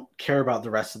 I don't care about the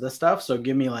rest of this stuff. So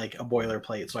give me like a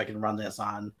boilerplate so I can run this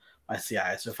on my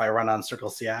CI. So if I run on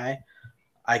Circle CI,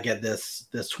 I get this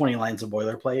 20 lines of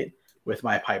boilerplate with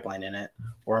my pipeline in it,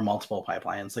 or multiple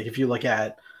pipelines. Like if you look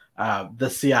at the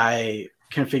CI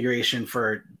configuration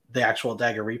for the actual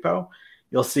Dagger repo,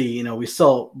 you'll see, you know, we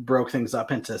still broke things up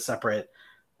into separate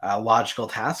logical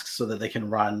tasks so that they can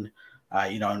run,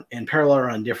 you know, in parallel or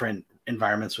on different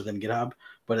environments within GitHub,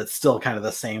 but it's still kind of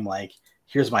the same, like,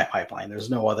 here's my pipeline.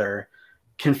 There's no other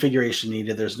configuration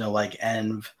needed. There's no like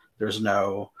env, there's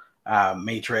no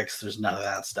matrix, there's none of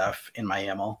that stuff in my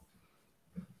YAML.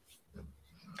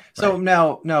 So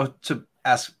now to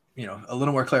ask, you know, a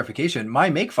little more clarification, my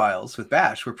make files with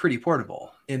Bash were pretty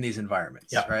portable in these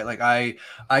environments, right? Like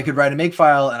I could write a make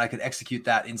file and I could execute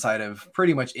that inside of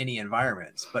pretty much any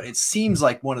environment. But it seems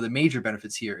like one of the major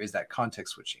benefits here is that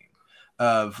context switching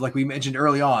of, like we mentioned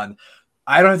early on,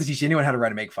 I don't have to teach anyone how to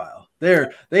write a make file.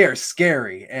 They are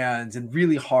scary and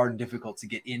really hard and difficult to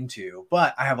get into.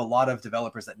 But I have a lot of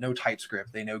developers that know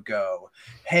TypeScript, they know Go.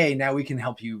 Hey, now we can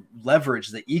help you leverage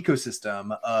the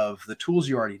ecosystem of the tools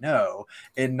you already know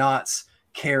and not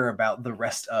care about the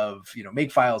rest of, you know,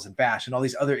 make files and Bash and all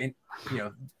these other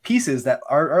pieces that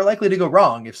are likely to go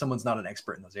wrong if someone's not an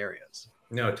expert in those areas.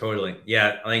 No, totally.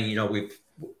 Yeah, I mean, you know,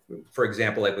 for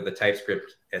example, like with the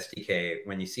TypeScript SDK,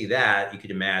 when you see that, you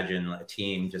could imagine a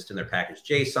team just in their package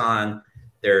JSON.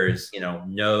 There's, you know,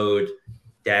 Node,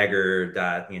 Dagger,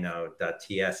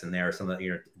 .ts in there, or something,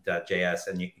 you know, .js,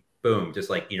 and you boom, just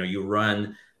like, you know, you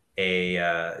run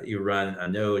a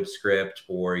Node script,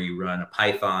 or you run a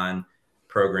Python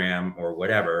program, or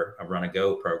whatever, run a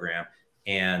Go program,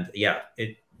 and yeah,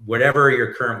 whatever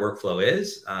your current workflow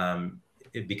is.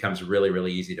 It becomes really,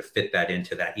 really easy to fit that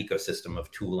into that ecosystem of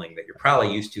tooling that you're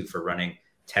probably used to for running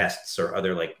tests or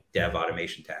other like dev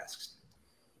automation tasks.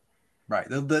 Right.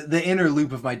 The inner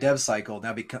loop of my dev cycle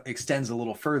now extends a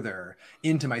little further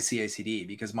into my CI/CD,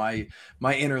 because my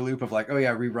inner loop of like, oh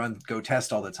yeah, rerun Go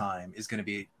test all the time is going to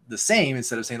be the same,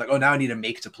 instead of saying like, oh, now I need to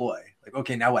make deploy. Like,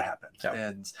 okay, now what happened? Yeah.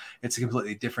 And it's a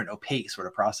completely different, opaque sort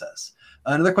of process.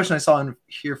 Another question I saw in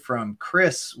here from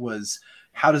Chris was,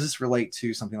 how does this relate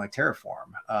to something like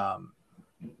Terraform?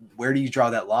 Where do you draw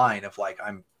that line of like,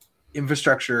 I'm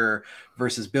infrastructure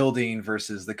versus building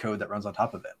versus the code that runs on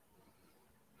top of it?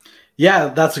 Yeah,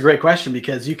 that's a great question,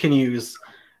 because you can use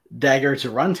Dagger to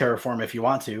run Terraform if you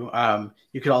want to.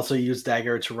 You could also use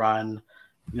Dagger to run,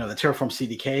 you know, the Terraform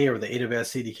CDK or the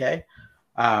AWS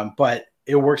CDK. But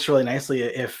it works really nicely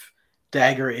if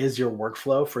Dagger is your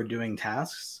workflow for doing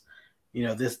tasks. You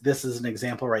know, this is an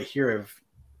example right here of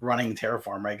running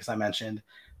Terraform, right? Because I mentioned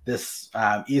this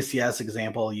ECS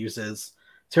example uses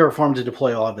Terraform to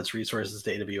deploy all of its resources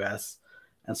to AWS.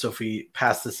 And so if we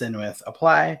pass this in with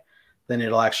apply, then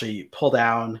it'll actually pull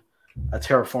down a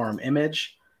Terraform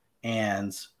image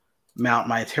and mount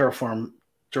my Terraform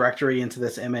directory into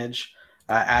this image,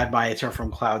 add my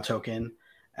Terraform cloud token,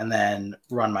 and then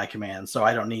run my commands. So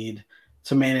I don't need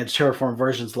to manage Terraform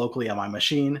versions locally on my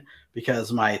machine,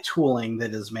 because my tooling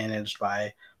that is managed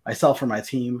by myself or my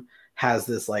team has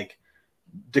this like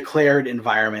declared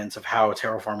environment of how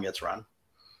Terraform gets run.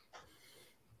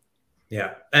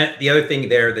 Yeah. And the other thing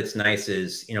there that's nice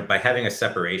is, you know, by having a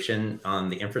separation on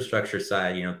the infrastructure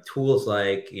side, you know, tools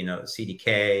like, you know,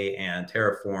 CDK and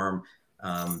Terraform,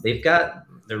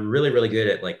 they're really, really good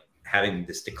at like having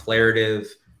this declarative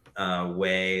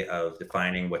way of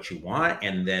defining what you want,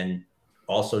 and then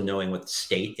also knowing what the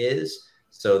state is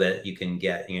so that you can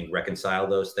reconcile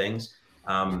those things.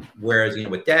 Whereas, you know,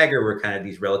 with Dagger, we're kind of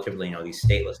these relatively, you know, these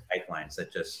stateless pipelines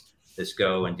that just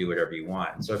go and do whatever you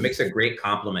want. And so it makes a great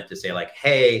complement to say like,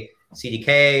 hey,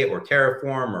 CDK or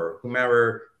Terraform or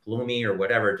whomever, Bloomy or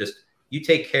whatever, just you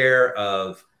take care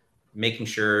of making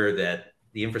sure that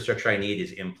the infrastructure I need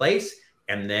is in place,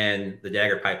 and then the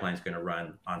Dagger pipeline is going to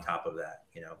run on top of that,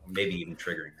 you know, maybe even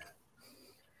triggering that.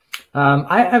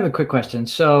 I have a quick question.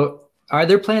 So are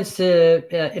there plans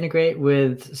to integrate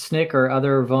with SNCC or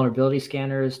other vulnerability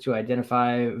scanners to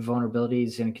identify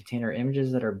vulnerabilities in container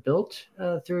images that are built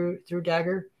through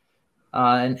Dagger?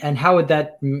 And how would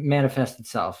that manifest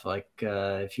itself? Like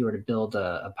if you were to build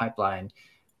a pipeline,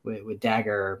 with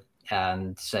Dagger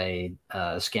and say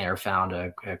scanner found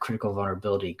a critical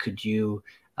vulnerability, could you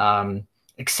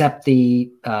accept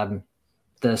the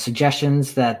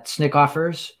suggestions that Snyk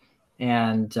offers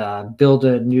and build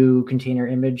a new container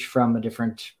image from a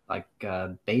different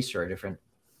base or a different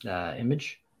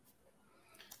image?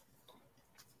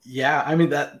 Yeah, I mean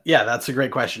that's a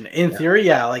great question. In theory,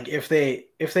 yeah, like if they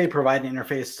provide an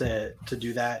interface to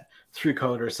do that through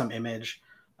code or some image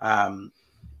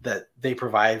that they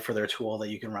provide for their tool that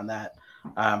you can run that,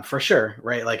 for sure,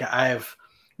 right? Like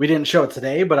we didn't show it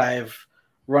today, but I've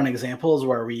run examples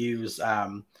where we use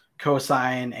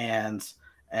cosign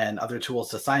and other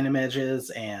tools to sign images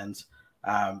and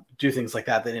do things like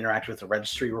that interact with the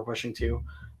registry we're pushing to,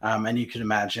 and you can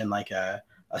imagine like a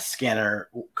scanner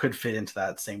could fit into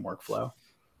that same workflow.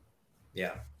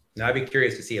 Yeah. Now I'd be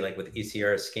curious to see like with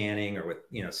ECR scanning or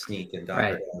with, Snyk and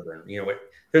Docker, right.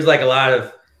 There's like a lot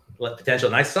of potential.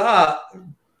 And I saw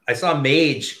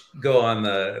Mage go on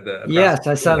the yes,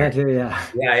 I saw that too. Yeah.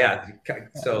 Yeah.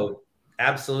 So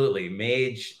absolutely.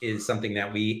 Mage is something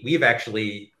that we've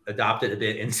actually adopted a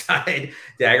bit inside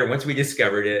Dagger once we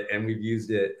discovered it, and we've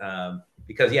used it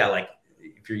because like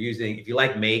if you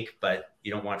like make, but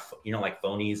you don't like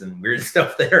phonies and weird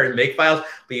stuff that are in make files,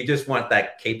 but you just want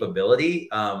that capability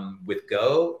with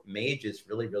Go, Mage is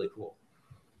really, really cool.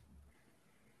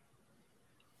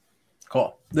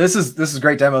 Cool. This is a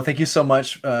great demo. Thank you so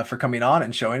much for coming on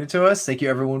and showing it to us. Thank you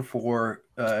everyone for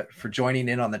joining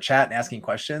in on the chat and asking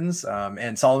questions,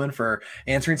 and Solomon for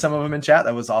answering some of them in chat.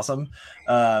 That was awesome.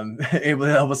 Able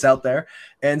to help us out there.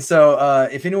 And so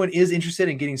if anyone is interested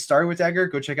in getting started with Dagger,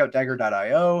 go check out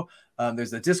dagger.io.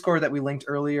 There's a Discord that we linked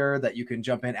earlier that you can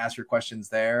jump in, ask your questions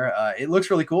there. It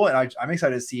looks really cool, and I'm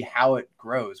excited to see how it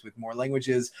grows with more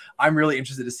languages. I'm really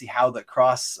interested to see how the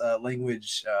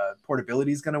cross-language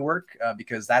portability is going to work,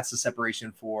 because that's the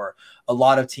separation for a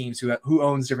lot of teams who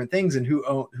owns different things and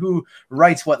who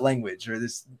writes what language. Or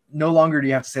this no longer do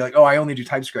you have to say like, oh, I only do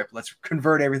TypeScript. Let's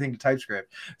convert everything to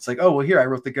TypeScript. It's like, oh, well, here I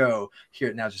wrote the Go.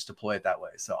 Here now, just deploy it that way.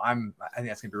 So I think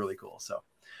that's gonna be really cool. So.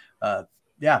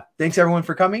 Yeah, thanks everyone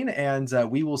for coming, and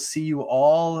we will see you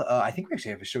all. I think we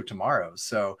actually have a show tomorrow,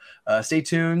 so stay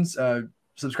tuned,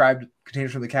 subscribe to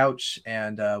Containers from the Couch,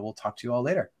 and we'll talk to you all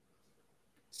later.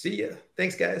 See ya.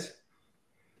 Thanks, guys.